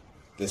thing.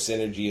 The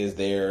synergy is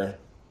there,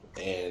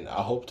 and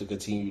I hope to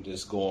continue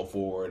this going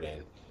forward.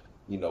 And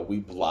we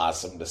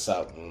blossom to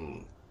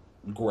something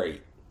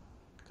great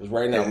because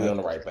right now we're on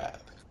the right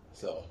path.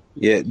 So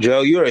yeah,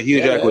 Joe, you're a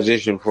huge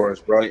acquisition for us,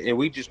 bro, and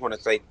we just want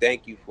to say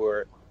thank you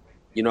for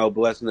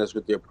blessing us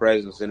with your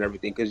presence and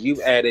everything because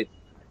you've added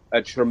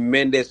a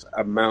tremendous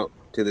amount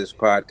to this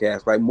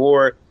podcast, like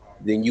more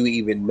than you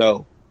even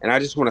know. And I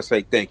just want to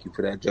say thank you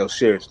for that, Joe.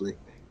 Seriously.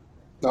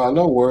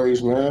 No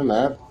worries, man.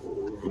 Like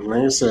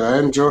I said, I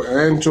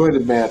enjoy the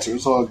banter.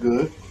 It's all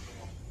good.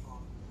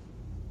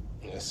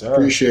 Yes, sir.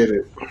 Appreciate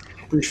it.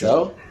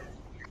 So,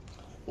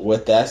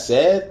 with that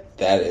said,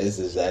 that is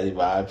the Zaddy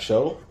Vibe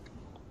Show.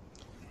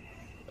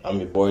 I'm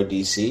your boy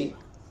DeeCee.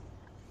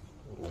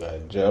 We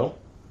got Joe.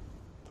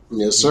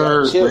 Yes,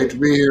 sir. Great to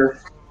be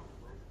here.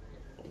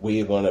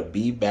 We are going to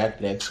be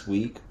back next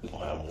week. We're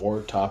going to have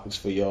more topics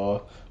for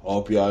y'all. I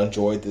hope y'all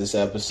enjoyed this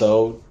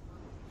episode.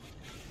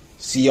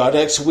 See y'all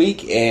next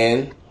week,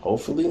 and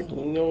hopefully, you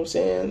know what I'm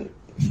saying?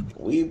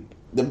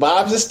 The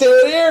vibes are still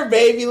there,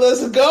 baby.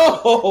 Let's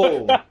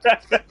go.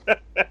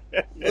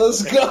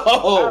 Let's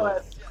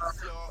go.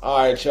 All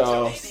right,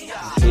 y'all.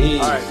 Peace.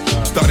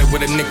 Started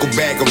with a nickel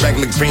bag of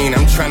regular green.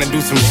 I'm trying to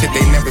do some shit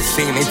they never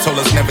seen. They told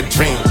us never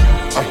dream.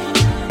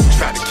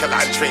 Tried to kill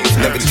our dreams,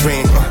 never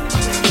dream.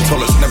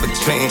 Told us never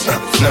dream.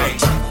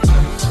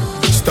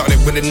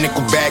 Started with a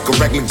nickel bag of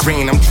regular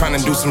green. I'm trying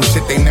to do some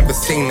shit they never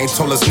seen. They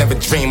told us never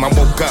dream. I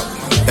woke up,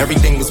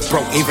 everything was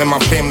broke, even my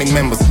family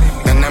members.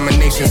 The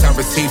nominations, I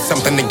received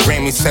something the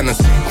Grammy sent us.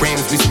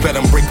 Grams, we split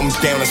them, break them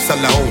down and sell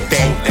the whole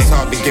thing. It's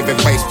hard to give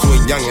advice to a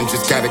youngin',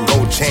 just got a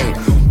gold chain.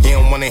 He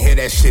don't wanna hear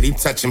that shit, he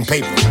touching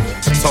paper.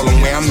 I told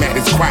him where I'm at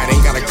is quiet,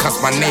 ain't gotta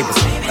cuss my neighbors.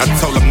 I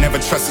told him never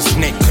trust a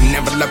snake, could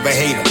never love a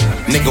hater.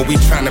 Nigga, we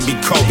tryna be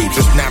Kobe,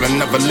 just not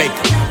another Laker.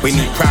 We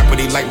need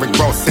property like Rick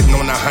Ross sitting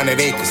on 100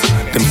 acres.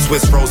 Them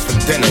Swiss rolls for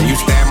dinner,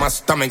 used to have my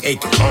stomach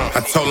aching. I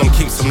told him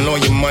keep some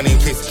lawyer money in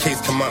case the case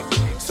come up.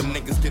 Some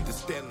niggas get to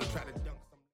stealing.